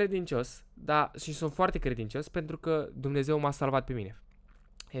credincios, da, și sunt foarte credincios pentru că Dumnezeu m-a salvat pe mine.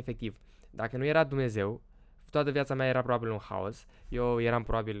 Efectiv. Dacă nu era Dumnezeu, toată viața mea era probabil un haos. Eu eram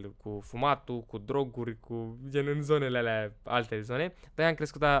probabil cu fumatul, cu droguri, cu gen în zonele alea, alte zone, dar am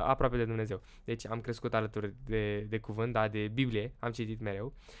crescut aproape de Dumnezeu. Deci am crescut alături de cuvânt, da, de Biblie, am citit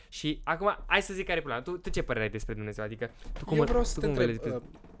mereu. Și acum, hai să zic care e problema. Tu ce părere ai despre Dumnezeu? Adică, eu vreau să te întreb,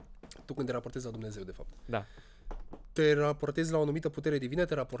 tu când te raportezi la Dumnezeu, de fapt. Da. Te raportezi la o anumită putere divină,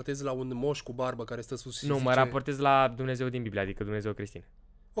 te raportezi la un moș cu barbă care stă sus și Nu, mă raportez la Dumnezeu din Biblie, adică Dumnezeu creștin.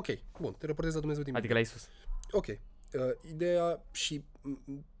 Ok, bun, te raportezi la Dumnezeu din Biblie. Adică la Isus. Ok. Ideea și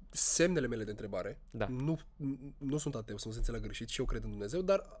semnele mele de întrebare, da. Nu sunt ateu, să nu se înțeleagă greșit, și eu cred în Dumnezeu,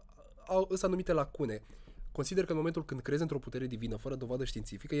 dar sunt anumite lacune. Consider că în momentul când crezi într-o putere divină fără dovadă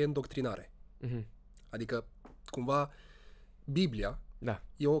științifică, e îndoctrinare. Mm-hmm. Adică, cumva, Biblia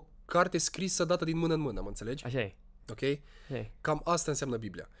e o carte scrisă, dată din mână în mână, mă înțelegi? Așa e. Ok? Hey. Cam asta înseamnă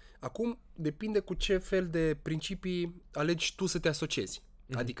Biblia. Acum, depinde cu ce fel de principii alegi tu să te asociezi.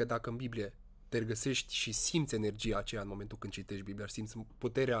 Mm-hmm. Adică dacă în Biblie te regăsești și simți energia aceea în momentul când citești Biblia, simți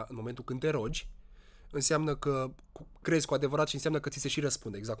puterea în momentul când te rogi, înseamnă că crezi cu adevărat și înseamnă că ți se și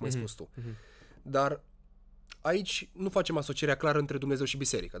răspunde, exact cum ai spus tu. Mm-hmm. Dar aici nu facem asocierea clară între Dumnezeu și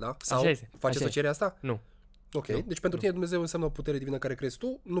biserică, da? Sau faci asocierea asta? Nu. Ok, deci pentru tine Dumnezeu înseamnă o putere divină care crezi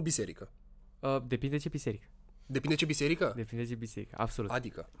tu, nu biserică. Depinde ce biserică. Depinde ce biserică? Depinde ce biserică, absolut.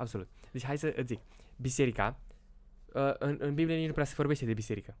 Adică? Absolut. Deci hai să îți zic. Biserica, în Biblie nici nu prea se vorbește de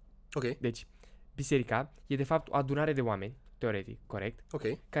biserică. Ok. Deci, biserica e de fapt o adunare de oameni, teoretic, corect,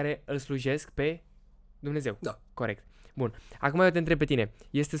 care îl slujesc pe Dumnezeu. Da. Corect. Bun. Acum eu te întreb pe tine,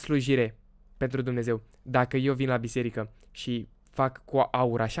 este slujire pentru Dumnezeu dacă eu vin la biserică și fac cu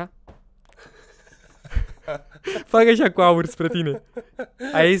aur așa? Fac așa cu aur spre tine.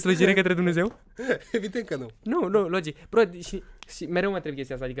 Ai slujire către Dumnezeu? Evident că nu. Nu, logic. Bro, și mereu mă întreb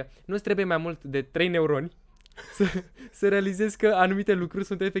chestia asta, adică nu-ți trebuie mai mult de 3 neuroni să realizezi că anumite lucruri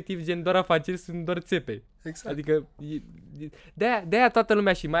sunt efectiv gen doar afaceri, sunt doar țepe. Exact. Adică de-aia toată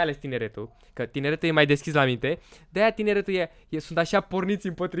lumea și mai ales tineretul, că tineretul e mai deschis la minte, de-aia tineretul sunt așa porniți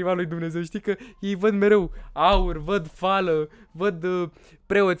împotriva lui Dumnezeu. Știi că ei văd mereu aur, văd fală, văd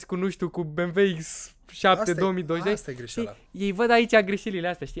preoți cu, nu știu, cu BMW X7 2020. Asta e greșeala. Ei văd aici greșelile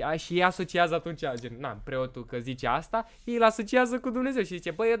astea, știi? Și ei asociază atunci, gen, preotul că zice asta, ei îl asociază cu Dumnezeu și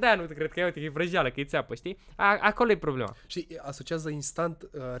zice, băi, eu de-aia nu cred că e, uite, că e vrăjeală, că e țeapă, știi? Acolo e problema. Și asociază instant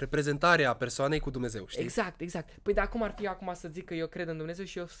reprezentarea persoanei cu Dumnezeu, știi? Exact. Păi dar cum ar fi acum să zic că eu cred în Dumnezeu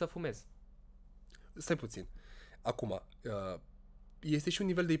și eu să fumez? Stai puțin. Acum, este și un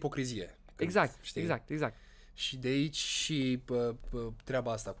nivel de ipocrizie. Exact. Și de aici și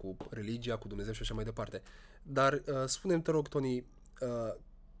treaba asta cu religia, cu Dumnezeu și așa mai departe. Dar spune-mi, te rog, Tony,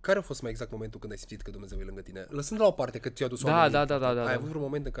 Care a fost mai exact momentul când ai simțit că Dumnezeu e lângă tine? Lăsând la o parte că ți-a adus Da. Ai avut vreun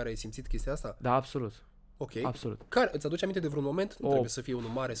moment în care ai simțit chestia asta? Da, absolut. Ok. Absolut. Îți aduce aminte de vreun moment? Nu trebuie să fie unul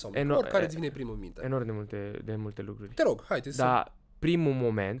mare sau mic. Oricare îți vine primul în minte. Enorm de multe lucruri. Te rog, haide Da, primul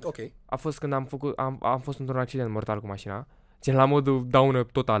moment a fost când am fost într-un accident mortal cu mașina. Gen la modul daună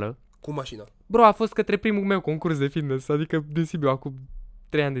totală. Cu mașina. Bro, a fost către primul meu concurs de fitness, adică din Sibiu, acum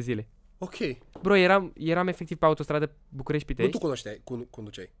 3 ani de zile. Ok. Bro, eram efectiv pe autostradă București-Pitești. Nu tu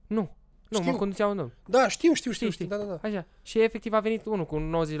conduceai? Nu, Știu. mă conducea un domn. Da, știu. Da. Așa. Și efectiv a venit unul cu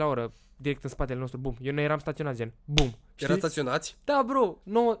 90 la oră, direct în spatele nostru, bum. Eu nu eram staționat, gen, bum. Erați staționați? Da, bro,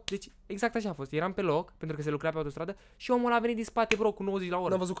 deci exact așa a fost. Eram pe loc, pentru că se lucra pe autostradă și omul a venit din spate, bro, cu 90 la oră.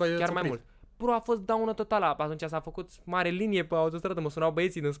 N-am văzut că chiar mai mult. Bro, a fost daună totală. Atunci s-a făcut mare linie pe autostradă, mă sunau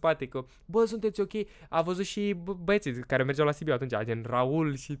băieții din spate că, bă, sunteți ok? A văzut și băieții care mergeau la Sibiu atunci, gen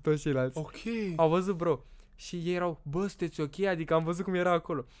Raul și toți ceilalți. Ok. Au văzut, bro. Și ei erau, bă, sunteți ok? Adică am văzut cum era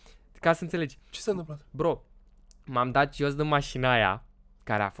acolo. Ca să înțelegi. Ce s-a întâmplat? Bro, m-am dat jos din mașina aia,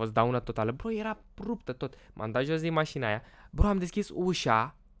 care a fost daună totală. Bro, era ruptă tot. M-am dat jos din mașina aia. Bro, am deschis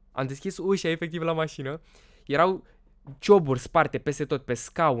ușa efectiv la mașină. Erau cioburi sparte peste tot, pe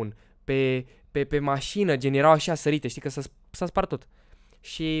scaun, pe mașină, gen erau așa sărite, știi că s-a spart tot.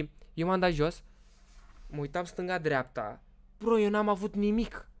 Și eu m-am dat jos, mă uitam stânga-dreapta, bro, eu n-am avut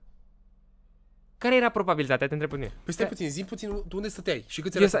nimic. Care era probabilitatea? Te întreb pe mine. Păi stai puțin, zi puțin, tu unde stăteai? Și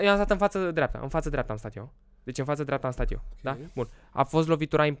câți eu am stat în față dreapta am stat eu. Deci în față dreapta am stat eu, da? Bun. A fost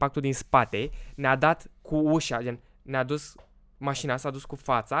lovitura, impactul din spate, ne-a dat cu ușa, gen, ne-a dus, mașina s-a dus cu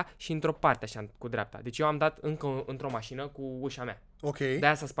fața și într-o parte așa, cu dreapta. Deci eu am dat încă într-o mașină cu ușa mea. Ok.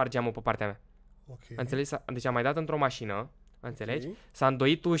 De-aia s-a spart geamul pe partea mea. Ok. Înțelegi? Deci am mai dat într-o mașină, înțelegi? S-a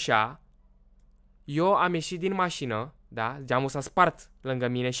îndoit ușa, eu am ieșit din mașină, da? Geamul s-a spart lângă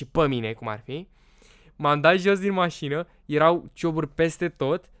mine și pe mine, cum ar fi. M-am dat jos din mașină, erau cioburi peste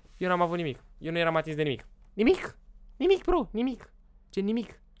tot, eu n-am avut nimic. Eu nu eram atins de nimic. Nimic, bro, nimic. Ce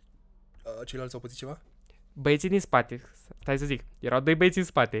nimic. Ceilalți au pățit ceva? Băieții din spate, stai să zic, erau 2 băieți în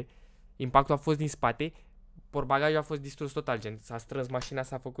spate, impactul a fost din spate, portbagajul a fost distrus total, gen, s-a strâns mașina,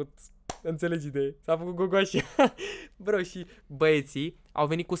 s-a făcut, înțelegi idee, s-a făcut gogoașă. Bro, și băieții au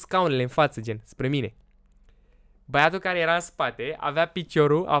venit cu scaunele în față, gen, spre mine. Băiatul care era în spate avea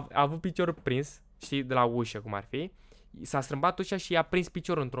piciorul, a avut piciorul prins, știi, de la ușă, cum ar fi, s-a strâmbat ușa și i-a prins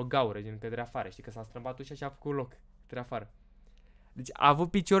piciorul într-o gaură, gen, către afară, știi, că s-a strâmbat ușa și a făcut loc către afară. Deci a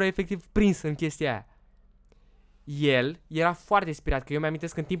avut piciorul efectiv prins în chestia aia. El era foarte speriat, că eu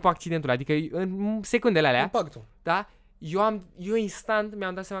mi-amintesc în timpul accidentului, adică în secundele alea, impactul. Da? Eu instant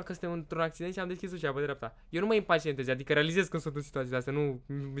mi-am dat seama că suntem într-un accident și am deschis ușa pe dreapta. Eu nu mă impacientez, adică realizez când sunt în situația asta, nu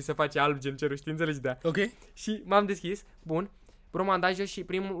mi se face alb gen cerul, știi, înțelegi de-aia. Ok. Și m-am deschis, bun, bro, m-am dat jos și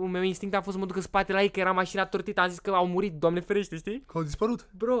primul meu instinct a fost să mă duc în spate la ei, că era mașina tortită, am zis că au murit, Doamne ferește, știi? Că au dispărut.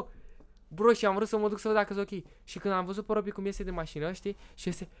 Bro, și am vrut să mă duc să văd dacă sunt ok. Și când am văzut pe Robi cum iese de mașină, știi? Și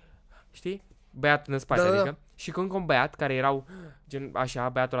este, știi? Băiatul în spate, adică. Da. Și încă un băiat care erau, gen, așa,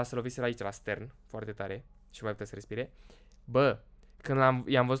 băiatul ăla se lovise aici, la stern, foarte tare. Și mai putea să respire. Bă, când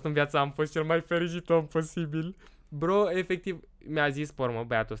i-am văzut în viață, am fost cel mai fericit om posibil. Bro, efectiv, mi-a zis, pe urmă,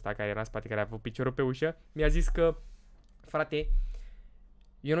 băiatul ăsta care era în spate, care a avut piciorul pe ușă, mi-a zis că, frate,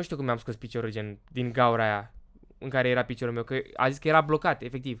 eu nu știu cum mi-am scos piciorul, gen, din gaura aia în care era piciorul meu, că a zis că era blocat,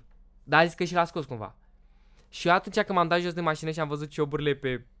 efectiv. Dar a zis că și l-a scos cumva. Și atunci când m-am dat jos de mașină și am văzut cioburile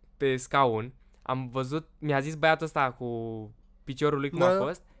pe scaun, am văzut, mi-a zis băiatul ăsta cu piciorul lui cum a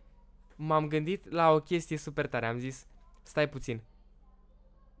fost, m-am gândit la o chestie super tare, am zis, stai puțin,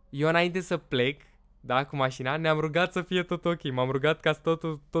 eu înainte să plec, da, cu mașina, ne-am rugat să fie tot ok, m-am rugat ca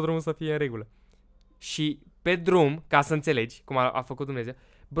tot drumul să fie în regulă. Și pe drum, ca să înțelegi cum a făcut Dumnezeu,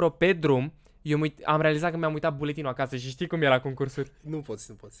 bro, pe drum, am realizat că mi-am uitat buletinul acasă și știi cum era concursuri. Nu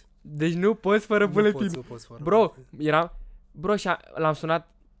poți. Deci nu poți fără buletin. Nu poți fără Bro, și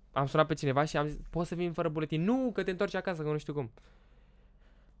am sunat pe cineva și am zis, poți să vin fără buletin? Nu, că te întorci acasă, că nu știu cum.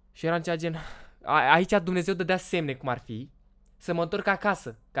 Și era în cea gen, aici Dumnezeu dădea semne cum ar fi, să mă întorc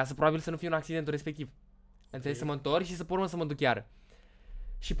acasă, ca să probabil să nu fie un accidentul respectiv. Înțelegi? Să mă întorc și pe urmă să mă duc iară.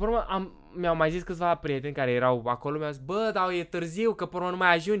 Și pe urmă mi-au mai zis câțiva prieteni care erau acolo, mi-au zis, bă, dar e târziu, că pe urmă nu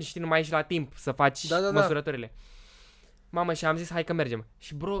mai ajungi, știi, nu mai ești la timp să faci măsurătorile. Mamă, și am zis, hai că mergem.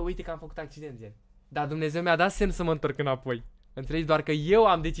 Și bro, uite că am făcut accident, gen. Dar Dumnezeu mi-a dat semn să mă întorc înapoi. Înțelegi? Doar că eu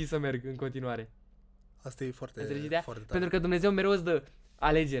am decis să merg în continuare. Asta e foarte, foarte tare. Pentru că Dumnezeu mereu îți dă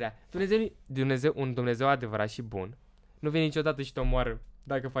alegerea. Un Dumnezeu adevărat și bun nu vine niciodată și te omoară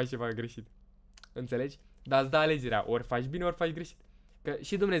dacă faci ceva greșit. Înțelegi? Dar îți dă alegerea. Ori faci bine, ori faci greșit. Că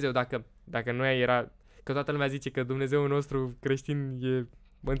și Dumnezeu, dacă nu era... Că toată lumea zice că Dumnezeul nostru creștin e...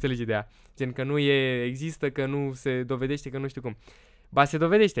 Mă înțelegi ideea. Gen că nu există, că nu se dovedește, că nu știu cum. Ba se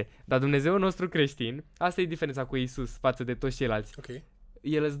dovedește. Dar Dumnezeul nostru creștin, asta e diferența cu Iisus față de toți ceilalți. Ok.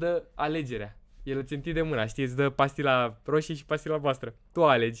 El îți dă alegerea. El îți întinde mâna, știi? Îți dă pastila roșie și pastila albastră. Tu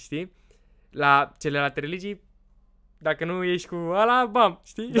alegi, știi? La celelalte religii, dacă nu ești cu ala, bam,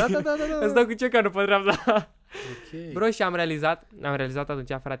 știi? Da. Îți dau cu ciocanul pe dreapta. Ok. Bro, și am realizat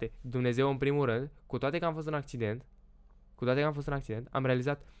atunci, frate, Dumnezeu în primul rând, cu toate că am fost în accident, am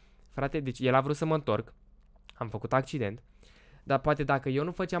realizat, frate, deci el a vrut să mă întorc, am făcut accident, dar poate dacă eu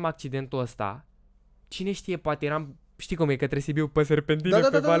nu făceam accidentul ăsta, cine știe, poate eram, știi cum e, către Sibiu pe serpentină,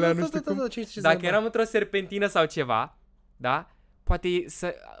 pe valea, nu știu cum. Dacă eram într-o serpentină sau ceva, da, poate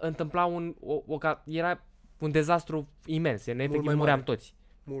să întâmpla era un dezastru imens, efectiv muream toți.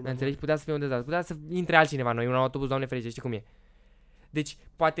 Înțelegi? Putea să fie un dezastru, putea să intre altcineva noi, un autobuz, Doamne ferește, știi cum e. Deci,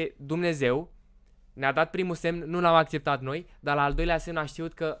 poate Dumnezeu ne-a dat primul semn, nu l-am acceptat noi, dar la al doilea semn a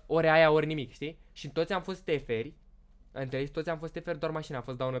știut că ori aia, ori nimic, știi? Și toți am fost teferi, înțelegi? Toți am fost teferi, doar mașina a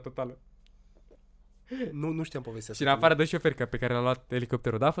fost daună totală. Nu știam povestea asta. Și în afară de șofer pe care l-a luat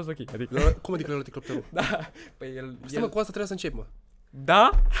elicopterul, da? A fost ok. Adică... Cum adică l-a luat elicopterul? Da. Păi el... Stai mă, cu asta trebuie să încep, mă. Da?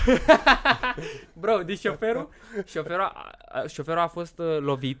 Bro, deci șoferul a fost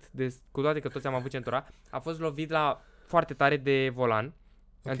lovit, cu toate că toți am avut centura, a fost lovit foarte tare de volan,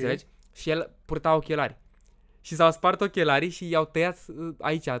 înțelegi? Și el purta ochelari. Și s-au spart ochelarii și i-au tăiat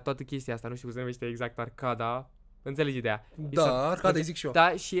aici toată chestia asta, nu știu cum se numește exact, arcada, înțelegi ideea? Da, arcada, îi zic și eu.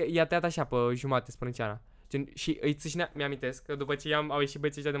 Da, și i-a tăiat așa pe jumate, sprânceana. Și îi țâșnea, mi-amintesc că după ce au ieșit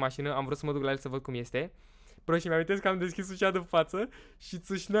băieții ăștia de mașină, am vrut să mă duc la el să văd cum este. Bro, și mi-amintesc că am deschis ușa de față și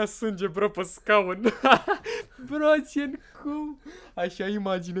țâșnea sânge, bro, pe scaun. Bro, ce cum? Așa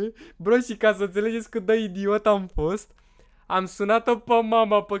imagine. Bro, și ca să înțelegeți cât de idiot am fost, am sunat-o pe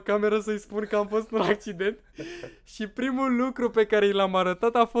mama pe cameră să-i spun că am fost în accident. Și primul lucru pe care i l-am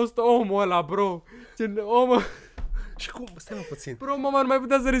arătat a fost omul ăla, bro. Omul... Și cum? Stai mă puțin. Bro, mama nu mai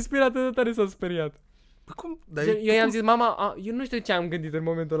putea să respire, atât de tare s-a speriat. Păi cum? Eu i-am zis, mama, eu nu știu ce am gândit în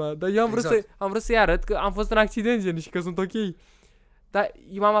momentul ăla, dar eu am vrut să-i arăt că am fost în accident, gen, și că sunt ok. Dar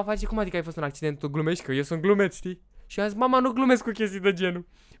mama face, cum adică ai fost în accident, tu glumești, că eu sunt glumeț, știi? Și am zis, mama, nu glumesc cu chestii de genul.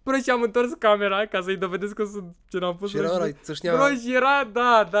 Bro, și am întors camera ca să-i dovedesc că sunt gen am fost. Și era ăla, țâșnea... Bro, și era,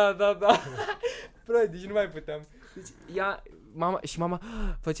 da. Bro, deci nu mai puteam. Deci mama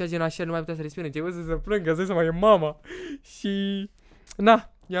făcea gen așa, nu mai putea să respire, început să se plângă, îți dai seama, e mama. Și,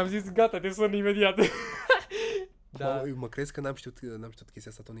 na, i-am zis, gata, te sun imediat. Da. Mă crezi că n-am știut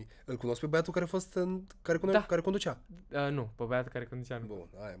chestia asta, Tony? Îl cunosc pe băiatul care conducea? Nu, pe băiatul care conducea nu. Bun,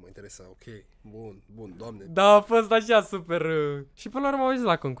 aia mă interesa, ok. Bun, doamne. Da, a fost așa super. Și până la urmă am ajuns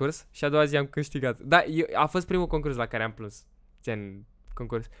la concurs și a doua zi am câștigat. Da, a fost primul concurs la care am plâns. Gen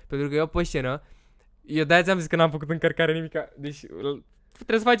concurs. Pentru că eu pe scenă, eu de-aia ți-am zis că n-am făcut încărcare nimica. Deci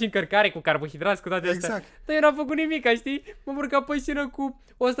trebuie să faci încărcare cu carbohidrați, cu toate astea. Exact. Dar eu n-am făcut nimic, știi? M-am urcat pe scenă cu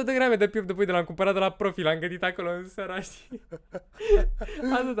 100 de grame de piept de pui de l-am cumpărat de la Profi, l-am gătit acolo în seara, știi?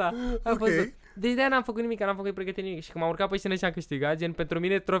 Atâta. A fost. Deci de-aia n-am făcut nimic, n-am făcut pregătire nimic. Și când m-am urcat pe scenă și am câștigat, gen, pentru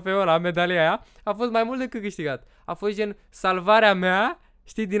mine trofeul ăla, medalia aia, a fost mai mult decât câștigat. A fost gen salvarea mea,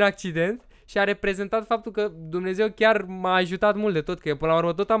 știi, din accident. Și a reprezentat faptul că Dumnezeu chiar m-a ajutat mult de tot, că eu până la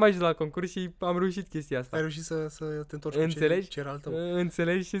urmă tot am ajuns la concurs și am reușit chestia asta. Ai reușit să te întorci cu ce era al tău.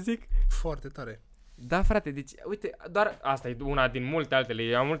 Înțelegi ce zic? Foarte tare. Da, frate, deci, uite, doar asta e una din multe altele,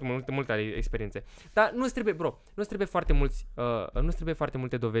 eu am multe experiențe. Dar nu-ți trebuie, nu-ți trebuie foarte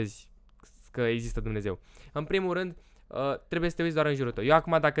multe dovezi că există Dumnezeu. În primul rând, trebuie să te uiți doar în jurul tău. Eu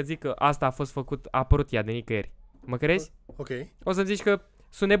acum dacă zic că asta a fost făcut, a apărut ea de nicăieri. Mă crezi? Ok. O să-mi zici că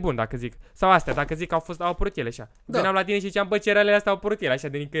sunt nebun dacă zic. Sau astea, dacă zic că au apărut ele așa. Da. Veneam la tine și ziceam, bă, cerealele astea au apărut ele așa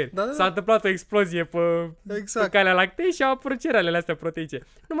de nicăieri. Da. S-a întâmplat o explozie pe calea lactei și au apărut cerealele astea proteice.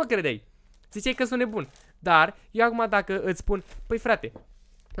 Nu mă credeai. Ziceai că sunt nebun. Dar eu acum dacă îți spun, păi frate,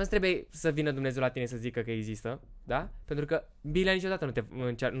 nu trebuie să vină Dumnezeu la tine să zică că există, da? Pentru că Biblia niciodată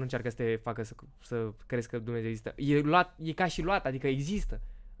nu încearcă să te facă să crezi că Dumnezeu există. E ca și luat, adică există.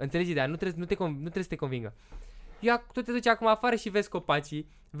 Înțelegi ideea? Nu trebuie să te convingă. Tu te duci acum afară și vezi copacii,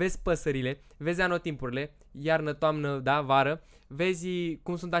 vezi păsările, vezi anotimpurile, iarnă, toamnă, da, vară, vezi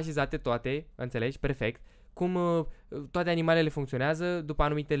cum sunt așezate toate, înțelegi, perfect, cum toate animalele funcționează după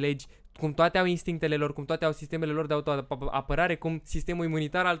anumite legi, cum toate au instinctele lor, cum toate au sistemele lor de autoapărare, cum sistemul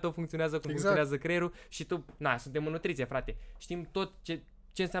imunitar al tău funcționează, cum funcționează creierul și tu, suntem în nutriție, frate, știm tot ce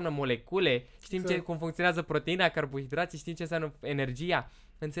înseamnă molecule, știm cum funcționează proteina, carbohidrații, știm ce înseamnă energia,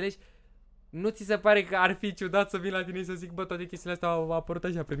 înțelegi? Nu ți se pare că ar fi ciudat să vin la tine și să zic, bă, toate chestiile astea au apărut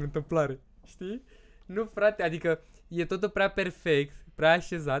așa prin întâmplare, știi? Nu, frate, adică e totul prea perfect, prea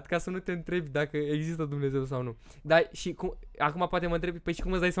așezat ca să nu te întrebi dacă există Dumnezeu sau nu. Dar și acum poate mă întrebi, păi și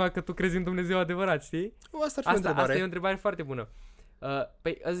cum îți dai seama că tu crezi în Dumnezeu adevărat, știi? Asta ar fi o întrebare. Asta e o întrebare foarte bună.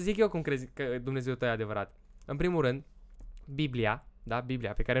 Păi zic eu cum crezi că Dumnezeu tău e adevărat. În primul rând, Biblia, da,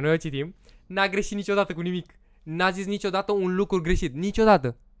 Biblia pe care noi o citim, n-a greșit niciodată cu nimic. N-a zis niciodată un lucru greșit.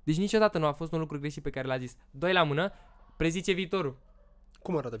 Niciodată. Deci niciodată nu a fost un lucru greșit pe care l-a zis. Doi la mână, prezice viitorul.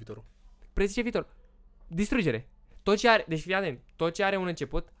 Cum arată viitorul? Prezice viitorul. Distrugere. Tot ce are, deci fii atent, tot ce are un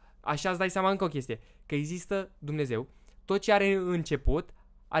început, așa îți dai seama încă o chestie, că există Dumnezeu, tot ce are început,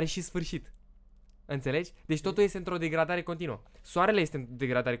 are și sfârșit. Înțelegi? Deci totul este într-o degradare continuă. Soarele este în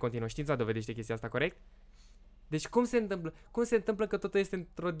degradare continuă, știința dovedește chestia asta, corect? Deci cum se întâmplă? Cum se întâmplă că totul este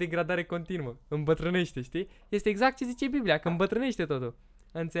într-o degradare continuă? Îmbătrânește, știi? Este exact ce zice Biblia, că îmbătrânește totul.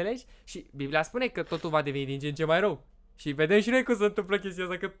 Înțelegi? Și Biblia spune că totul va deveni din ce în ce mai rău. Și vedem și noi cum se întâmplă chestia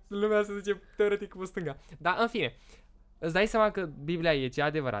asta, că lumea se duce teoretic cu stânga. Dar în fine, îți dai seama că Biblia e cea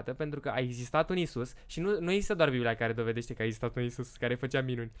adevărată pentru că a existat un Isus și nu există doar Biblia care dovedește că a existat un Isus care făcea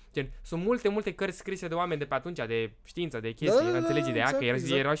minuni. Gen, sunt multe cărți scrise de oameni de pe atunci, de știință, de chestii, înțelegi ideea, exact,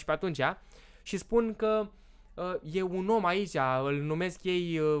 că erau și pe atunci și spun că e un om aici, îl numesc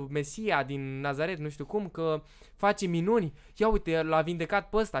ei Mesia din Nazaret, nu știu cum, că face minuni. Ia uite, l-a vindecat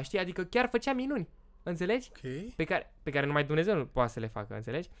pe ăsta, știi? Adică chiar făcea minuni. Înțelegi? Okay. Pe care numai Dumnezeu nu poate să le facă,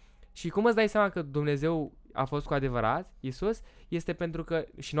 înțelegi? Și cum îți dai seama că Dumnezeu a fost cu adevărat, Isus, este pentru că,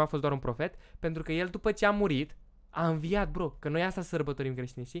 și nu a fost doar un profet, pentru că el după ce a murit, a înviat, bro, că noi asta sărbătorim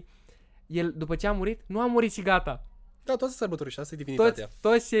creștinii, știi? El după ce a murit, nu a murit și gata. Da, toate sărbătorii și asta e divinitatea.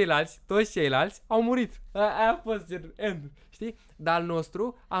 Toți ceilalți au murit. Aia a fost gen end, știi? Dar al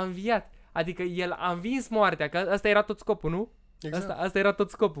nostru a înviat. Adică el a învins moartea, că asta era tot scopul, nu? Exact. Asta era tot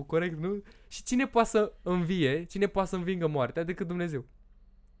scopul, corect, nu? Și cine poate să învie, cine poate să învingă moartea decât Dumnezeu?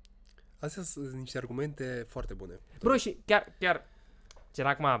 Astea sunt niște argumente foarte bune. Bro, și chiar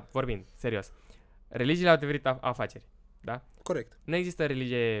acum vorbind, serios, religiile au devenit afaceri, da? Corect. Nu există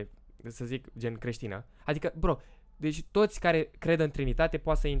religie, să zic, gen creștină. Adică, bro, deci toți care cred în Trinitate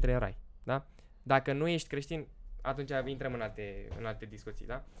poate să intre în rai, da? Dacă nu ești creștin, atunci intrăm în alte discuții,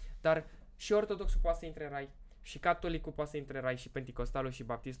 da? Dar și ortodoxul poate să intre în rai, și catolicul poate să intre în rai, și penticostalul, și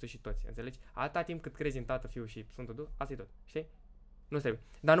baptistul, și toți, înțelegi? Atâta timp cât crezi în Tată, Fiul și Sfântul Duh, asta e tot, știi? Nu trebuie.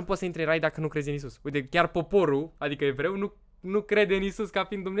 Dar nu poți să intri în rai dacă nu crezi în Isus. Uite, chiar poporul, adică evreu, nu crede în Isus ca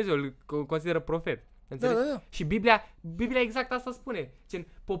fiind Dumnezeu, îl consideră profet. Înțelegi? Da. Și Biblia exact asta spune. Gen,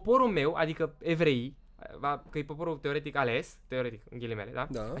 poporul meu, adică evreii, că e poporul teoretic ales, teoretic, în ghilimele, da?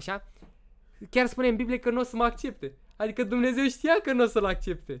 Da. Așa? Chiar spune în Biblie că nu o să mă accepte. Adică Dumnezeu știa că nu o să-l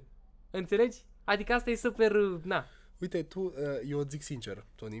accepte. Înțelegi? Adică asta e super, na. Uite, eu zic sincer,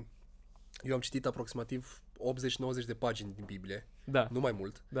 Tony, eu am citit aproximativ 80-90 de pagini din Biblie, Da. nu mai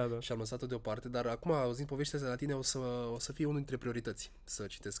mult, Da. și am lăsat-o deoparte, dar acum, auzind povestea de la tine, o să fie unul dintre priorități să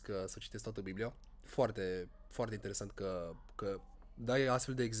citesc toată Biblia. Foarte, foarte interesant că dai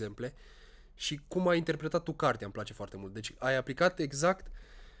astfel de exemple și cum ai interpretat tu cartea, îmi place foarte mult. Deci ai aplicat exact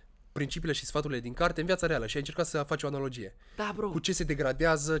principiile și sfaturile din carte în viața reală și ai încercat să faci o analogie. Da, bro. Cu ce se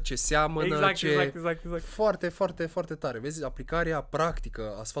degradează, ce seamănă, Exact. Foarte, foarte, foarte tare. Vezi, aplicarea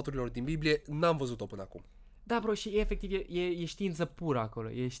practică a sfaturilor din Biblie n-am văzut-o până acum. Da, bro, și efectiv e știință pură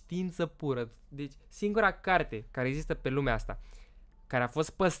acolo. E știință pură. Deci singura carte care există pe lumea asta care a fost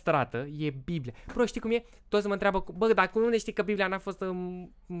păstrată e Biblia. Bro, știi cum e? Toți mă întreabă, bă, dar cum unde știi că Biblia n-a fost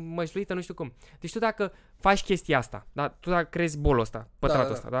mășluită, nu știu cum. Deci tu dacă faci chestia asta, da? Tu dacă crezi bolul ăsta,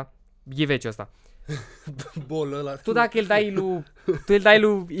 pătratul ăsta, da? Ghiveciul ăsta. Bolul ăla. Tu dacă îl dai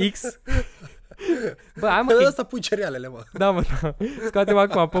lui X. Bă, hai mă, ăsta pui cerealele, mă. Da, mă, da. Scoatem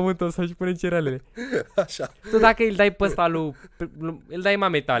acum pământul ăsta și punem cerealele. Așa. Tu dacă îl dai pe ăsta îl dai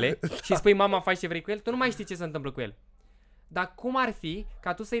mamei tale și spui mama faci ce vrei cu el, tu nu mai știi ce se întâmplă cu el. Dar cum ar fi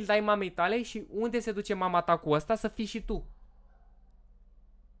ca tu să-i dai mamei tale și unde se duce mama ta cu ăsta să fii și tu?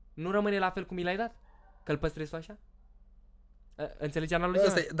 Nu rămâne la fel cum i l-ai dat? Că îl păstrezi tu așa? Înțelegi analogia?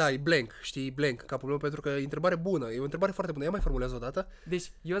 Asta e, da, e blank, știi, blank capul meu, pentru că e o întrebare bună, e o întrebare foarte bună. Ia mai formulează o dată.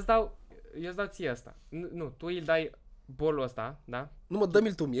 Deci, eu îți dau ție asta. Nu, tu îi dai bolul ăsta, da? Nu mă,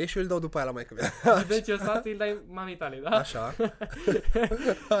 dă-mi-l tu mie și eu îl dau după aia la maică mea. Deci ăsta tu îi dai mamei tale, da? Așa.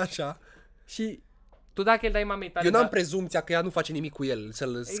 Așa. Și tu dacă îl dai mamei tale... Eu n-am prezumția că ea nu face nimic cu el,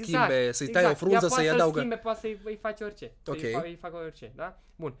 să-l schimbe, să-i tai o frunză, să-i adaugă... Ea poate să-i face orice. Ok. Să-i facă orice, da?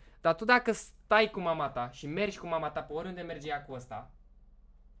 Bun. Dar tu dacă stai cu mama ta și mergi cu mama ta pe oriunde merge ea cu ăsta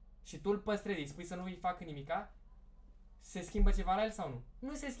și tu îl păstrezi, îi spui să nu îi facă nimica, se schimbă ceva la el sau nu?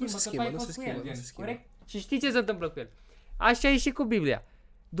 Nu se schimbă, că tu ai fost cu el, corect? Și știi ce se întâmplă cu el? Așa e și cu Biblia.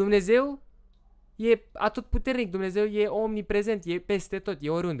 Dumnezeu e atotputernic, Dumnezeu e omniprezent, e peste tot, e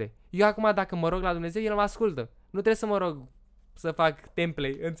oriunde. Eu acum dacă mă rog la Dumnezeu, El mă ascultă. Nu trebuie să mă rog să fac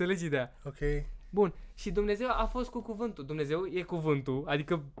temple, înțelegi ideea? Ok. Bun, și Dumnezeu a fost cu cuvântul. Dumnezeu e cuvântul,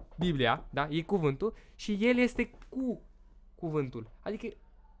 adică Biblia, da? E cuvântul și El este cu cuvântul. Adică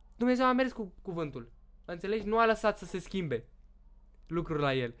Dumnezeu a mers cu cuvântul. Înțelegi? Nu a lăsat să se schimbe lucruri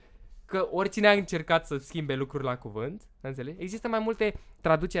la el. Că oricine a încercat să schimbe lucruri la cuvânt, înțelegi? Există mai multe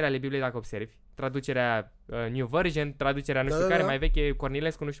traduceri ale Bibliei dacă observi. Traducerea New Version, traducerea nu știu care, mai veche,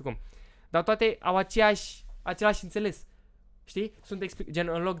 Cornilescu, nu știu cum. Dar toate au același înțeles. Știi? Gen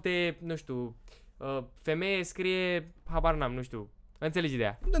în loc de, nu știu, femeie scrie, habar n-am, nu știu. Înțelegi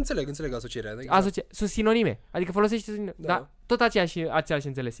ideea? Înțeleg asocierea. Exact. Sunt sinonime. Adică folosește sinonime. Dar tot același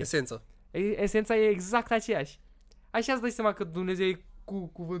înțeles e. Esența e exact aceeași. Așa îți dai seama că Dumnezeu e cu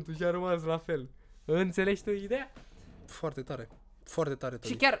cuvântul și a rămas la fel. Înțelegi tu ideea? Foarte tare. Foarte tare.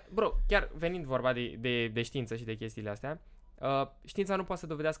 Și chiar venind vorba de știință și de chestiile astea, știința nu poate să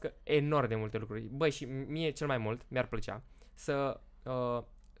dovedească enorm de multe lucruri. Băi, și mie cel mai mult mi-ar plăcea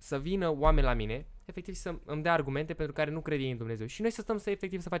să vină oameni la mine, efectiv să îmi dea argumente pentru care nu cred ei în Dumnezeu. Și noi să stăm să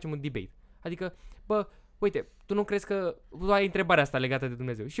facem un debate. Adică, uite, tu nu crezi că tu ai întrebarea asta legată de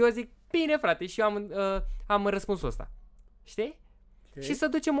Dumnezeu? Și eu zic, bine frate, și eu am răspunsul ăsta. Știi? Okay. Și să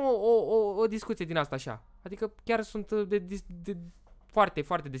ducem o discuție din asta așa. Adică chiar sunt foarte,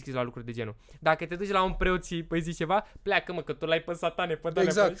 foarte deschis la lucruri de genul. Dacă te duci la un preot și îi zici ceva, pleacă mă că tu l-ai pe satane, pe dane,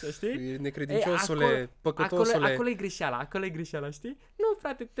 exact. Pe așa, știi? Necredinciosule, păcătosule. Acolo e greșeala, știi? Nu,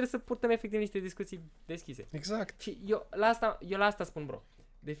 frate, trebuie să purtăm efectiv niște discuții deschise. Exact. Și eu la asta spun, bro.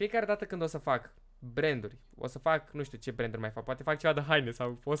 De fiecare dată când o să fac branduri, o să fac, nu știu ce branduri mai fac, poate fac ceva de haine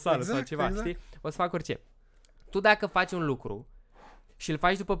sau o sală sau ceva, știi? O să fac orice. Tu dacă faci un lucru și îl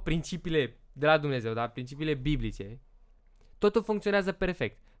faci după principiile de la Dumnezeu, da? Principiile biblice, totul funcționează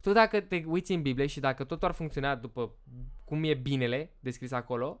perfect. Tu dacă te uiți în Biblie și dacă totul ar funcționa după cum e binele descris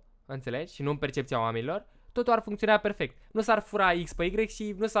acolo, înțelegi? Și nu în percepția oamenilor, totul ar funcționa perfect. Nu s-ar fura X pe Y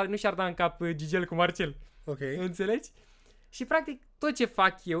și nu și-ar da în cap Gigel cu Marcel. Ok. Înțelegi? Și practic tot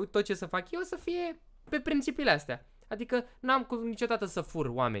ce să fac eu să fie pe principiile astea. Adică n-am niciodată să fur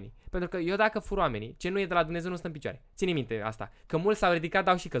oamenii. Pentru că eu dacă fur oamenii, ce nu e de la Dumnezeu nu stă în picioare. Ține minte asta. Că mulți s-au ridicat,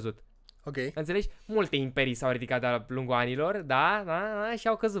 dar au și căzut. Ok. Înțelegi? Multe imperii s-au ridicat de-a lungul anilor, da, și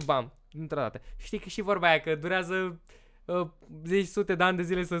au căzut, bam, dintr-o dată. Știi că și vorba aia că durează sute de ani de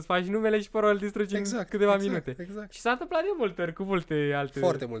zile să-ți faci numele și părul îl distrugi în câteva minute. Exact. Și s-a întâmplat de multe ori cu multe alte...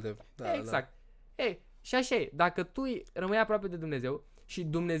 Foarte multe, da. Exact. Da. Ei, și așa e, dacă tu rămâi aproape de Dumnezeu și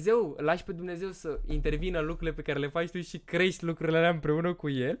lași pe Dumnezeu să intervină în lucrurile pe care le faci tu și crești lucrurile alea împreună cu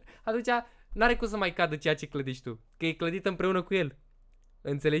El, atunci n-are cum să mai cadă ceea ce clădești tu, că e clădită împreună cu El.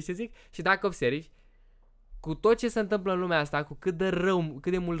 Înțelegi ce zic? Și dacă observi, cu tot ce se întâmplă în lumea asta, cu cât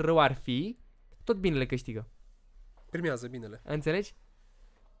de mult rău ar fi, tot binele câștigă. Primează binele. Înțelegi?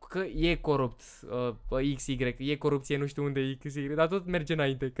 Că e corupt XY, e corupție nu știu unde XY, dar tot merge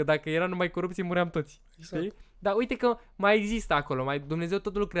înainte. Că dacă era numai corupție, muream toți. Exact. Știi? Dar uite că mai există acolo, Dumnezeu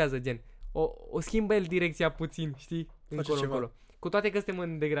tot lucrează, gen. O schimbă El direcția puțin, știi? Încolo. Cu toate că suntem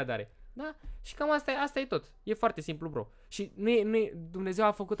în degradare. Da? Și cam asta e tot. E foarte simplu, bro. Și Dumnezeu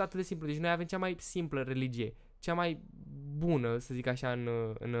a făcut atât de simplu. Deci noi avem cea mai simplă religie. Cea mai bună, să zic așa,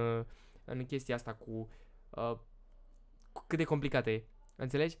 în chestia asta cu cât de complicată e.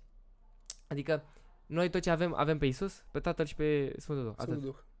 Înțelegi? Adică noi tot ce avem pe Isus, pe Tatăl și pe Sfântul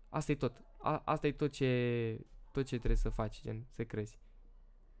Duh. Asta e tot. Asta e tot ce trebuie să faci, gen, să crezi.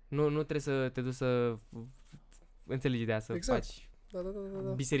 Nu trebuie să te duci să înțelegi ideea, să faci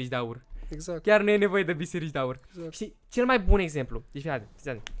biserici de aur. Exact. Chiar nu e nevoie de biserici de aur. Exact. Și cel mai bun exemplu, deci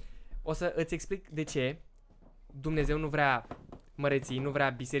o să îți explic de ce Dumnezeu nu vrea măreții, nu vrea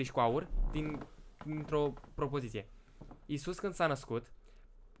biserici cu aur dintr-o propoziție. Iisus când s-a născut,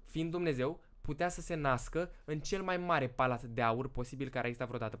 fiind Dumnezeu, putea să se nască în cel mai mare palat de aur posibil care a existat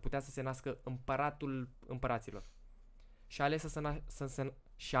vreodată. Putea să se nască împăratul împăraților. Și a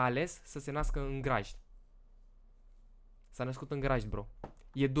ales să se nască în grajd. S-a născut în grajd, bro.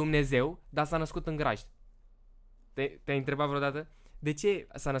 E Dumnezeu, dar s-a născut în grajd. Te-ai întrebat vreodată? De ce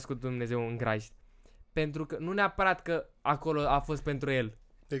s-a născut Dumnezeu în grajd? Pentru că, nu neapărat că acolo a fost pentru El.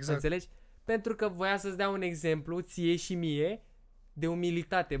 Exact. Înțelegi? Pentru că voia să-ți dea un exemplu, ție și mie, de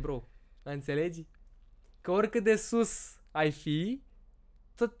umilitate, bro. Înțelegi? Că oricât de sus ai fi,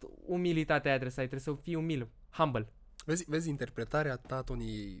 tot umilitatea aia trebuie să fii umil, humble. Vezi, interpretarea ta,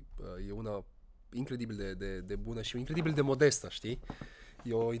 Tony, e una incredibil de bună și incredibil de modestă, știi?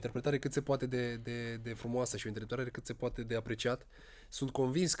 E o interpretare cât se poate de frumoasă și o interpretare cât se poate de apreciat. Sunt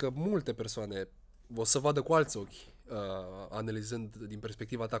convins că multe persoane o să vadă cu alți ochi, analizând din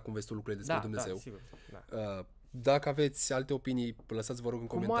perspectiva ta cum vezi tu lucrurile despre Dumnezeu. Da, sigur. Da. Dacă aveți alte opinii, lăsați vă rog în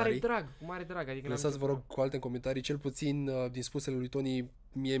comentarii. Cu mare drag. Adică lăsați vă rog cu alte în comentarii. Cel puțin din spusele lui Tony,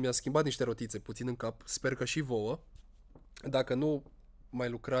 mie mi-a schimbat niște rotițe puțin în cap. Sper că și vouă. Dacă nu, mai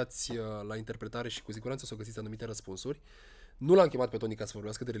lucrați la interpretare și cu siguranță o să găsiți anumite răspunsuri. Nu l-am chemat pe Tony ca să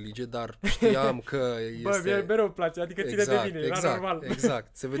vorbească de religie, dar știam că este... Bă, mie mereu îmi place, adică ține de mine, era normal.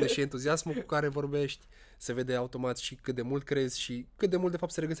 Exact, se vede și entuziasmul cu care vorbești, se vede automat și cât de mult crezi și cât de mult de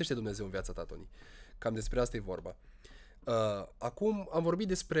fapt se regăsește Dumnezeu în viața ta, Tony. Cam despre asta e vorba. Acum am vorbit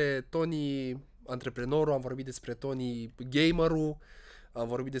despre Tony antreprenorul, am vorbit despre Tony gamerul, am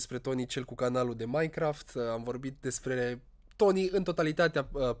vorbit despre Tony cel cu canalul de Minecraft, am vorbit despre Tony în totalitatea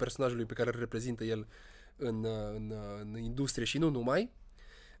personajului pe care îl reprezintă el în industrie și nu numai.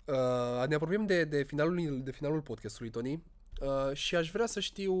 Ne apropiem de finalul podcastului, Tony, și aș vrea să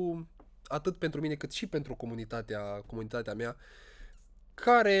știu, atât pentru mine cât și pentru comunitatea mea,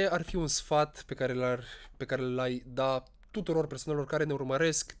 care ar fi un sfat pe care l-ai da tuturor persoanelor care ne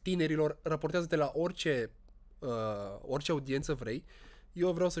urmăresc, tinerilor, raportează-te la orice audiență vrei.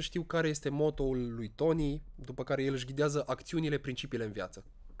 Eu vreau să știu care este motoul lui Tony, după care el își ghidează acțiunile, principiile în viață.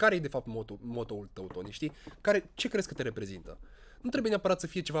 Care e de fapt motoul tău, Tony, știi? Ce crezi că te reprezintă? Nu trebuie neapărat să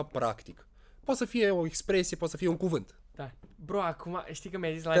fie ceva practic. Poate să fie o expresie, poate să fie un cuvânt. Da. Bro, acum știi că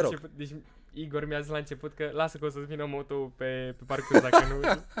mi-ai zis la început, deci Igor mi-a zis la început că lasă că o să-ți vină motoul pe parcurs dacă nu.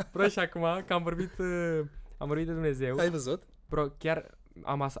 Bro, și acum că am vorbit de Dumnezeu. Ai văzut? Bro, chiar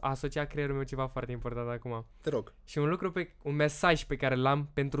am asociat creierul meu ceva foarte important acum. Te rog. Și un mesaj pe care l-am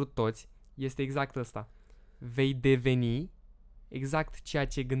pentru toți este exact ăsta. Vei deveni exact ceea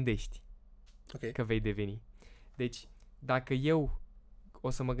ce gândești că vei deveni. Deci, dacă eu o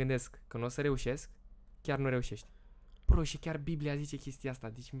să mă gândesc că nu o să reușesc, chiar nu reușești. Bro, și chiar Biblia zice chestia asta,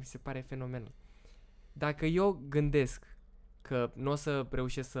 deci mi se pare fenomenal. Dacă eu gândesc că nu o să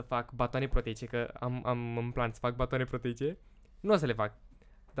reușesc să fac batoane proteice, că am în plan să fac batoane proteice, nu o să le fac.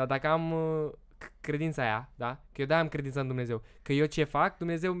 Dar dacă am credința aia, da? Că eu de-aia am credința în Dumnezeu, că eu ce fac,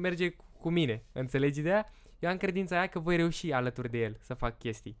 Dumnezeu merge cu mine. Înțelegi ideea? Eu am credința aia că voi reuși alături de El să fac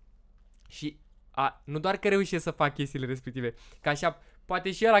chestii. Și nu doar că reușesc să fac chestiile respective, că așa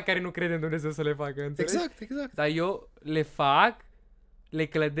poate și ăla care nu crede în Dumnezeu să le facă, înțelegi? Exact. Dar eu le fac, le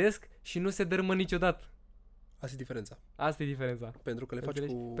clădesc și nu se dărâmă niciodată. Asta e diferența. Pentru că le faci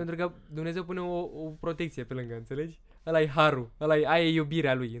Pentru că Dumnezeu pune o protecție pe lângă, înțelegi? Ăla e harul, aia e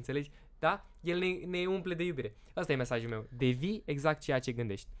iubirea lui, înțelegi? Da? El ne umple de iubire. Asta e mesajul meu. Devii exact ceea ce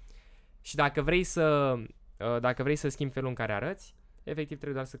gândești. Și dacă vrei să schimbi felul în care arăți, efectiv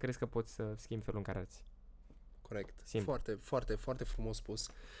trebuie doar să crezi că poți să schimbi felul în care arăți. Corect. Simplu. Foarte, foarte, foarte frumos spus.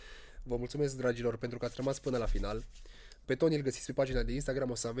 Vă mulțumesc, dragilor, pentru că ați rămas până la final. Pe Tony îl găsiți pe pagina de Instagram,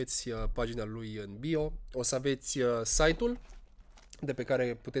 o să aveți pagina lui în bio, o să aveți site-ul de pe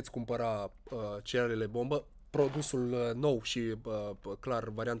care puteți cumpăra cerealele bombă, produsul nou și clar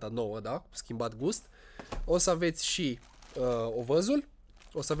varianta nouă, da? Schimbat gust. O să aveți și ovăzul.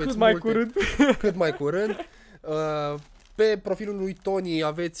 O să aveți cât mai curând. Pe profilul lui Tony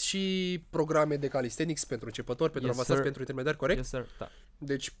aveți și programe de calisthenics pentru începători, pentru avansați, pentru intermediari, corect? Yes, sir. Da.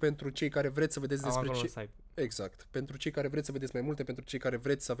 Deci pentru cei care vreți să vedeți Exact. Pentru cei care vreți să vedeți mai multe, pentru cei care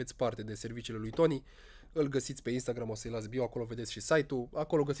vreți să aveți parte de serviciile lui Tony, îl găsiți pe Instagram, o să-i las bio, acolo vedeți și site-ul,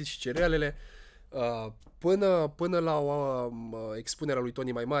 acolo găsiți și cerealele. Până la expunerea lui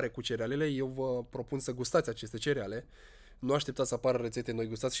Tony mai mare cu cerealele, eu vă propun să gustați aceste cereale. Nu așteptați să apară rețete noi,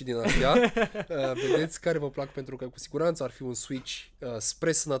 gustați și din astea. Vedeți care vă plac, pentru că cu siguranță ar fi un switch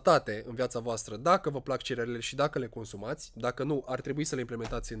spre sănătate în viața voastră dacă vă plac cerealele și dacă le consumați. Dacă nu, ar trebui să le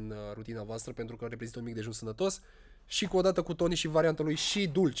implementați în rutina voastră, pentru că reprezintă un mic dejun sănătos. Și cu odată cu Tony și varianta lui și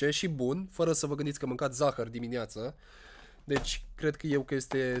dulce și bun, fără să vă gândiți că mâncați zahăr dimineață. Deci, cred că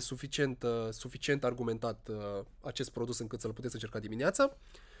este suficient argumentat acest produs încât să-l puteți încerca dimineața.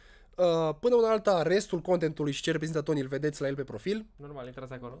 Până una alta, restul contentului și ce reprezintă Tony îl vedeți la el pe profil. Normal,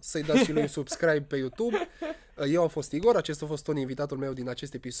 intrați acolo. Să-i dați și lui subscribe pe YouTube. Eu am fost Igor, acesta a fost Tony, invitatul meu din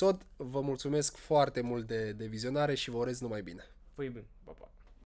acest episod. Vă mulțumesc foarte mult de vizionare și vă urez numai bine. Păi bine, pa, pa.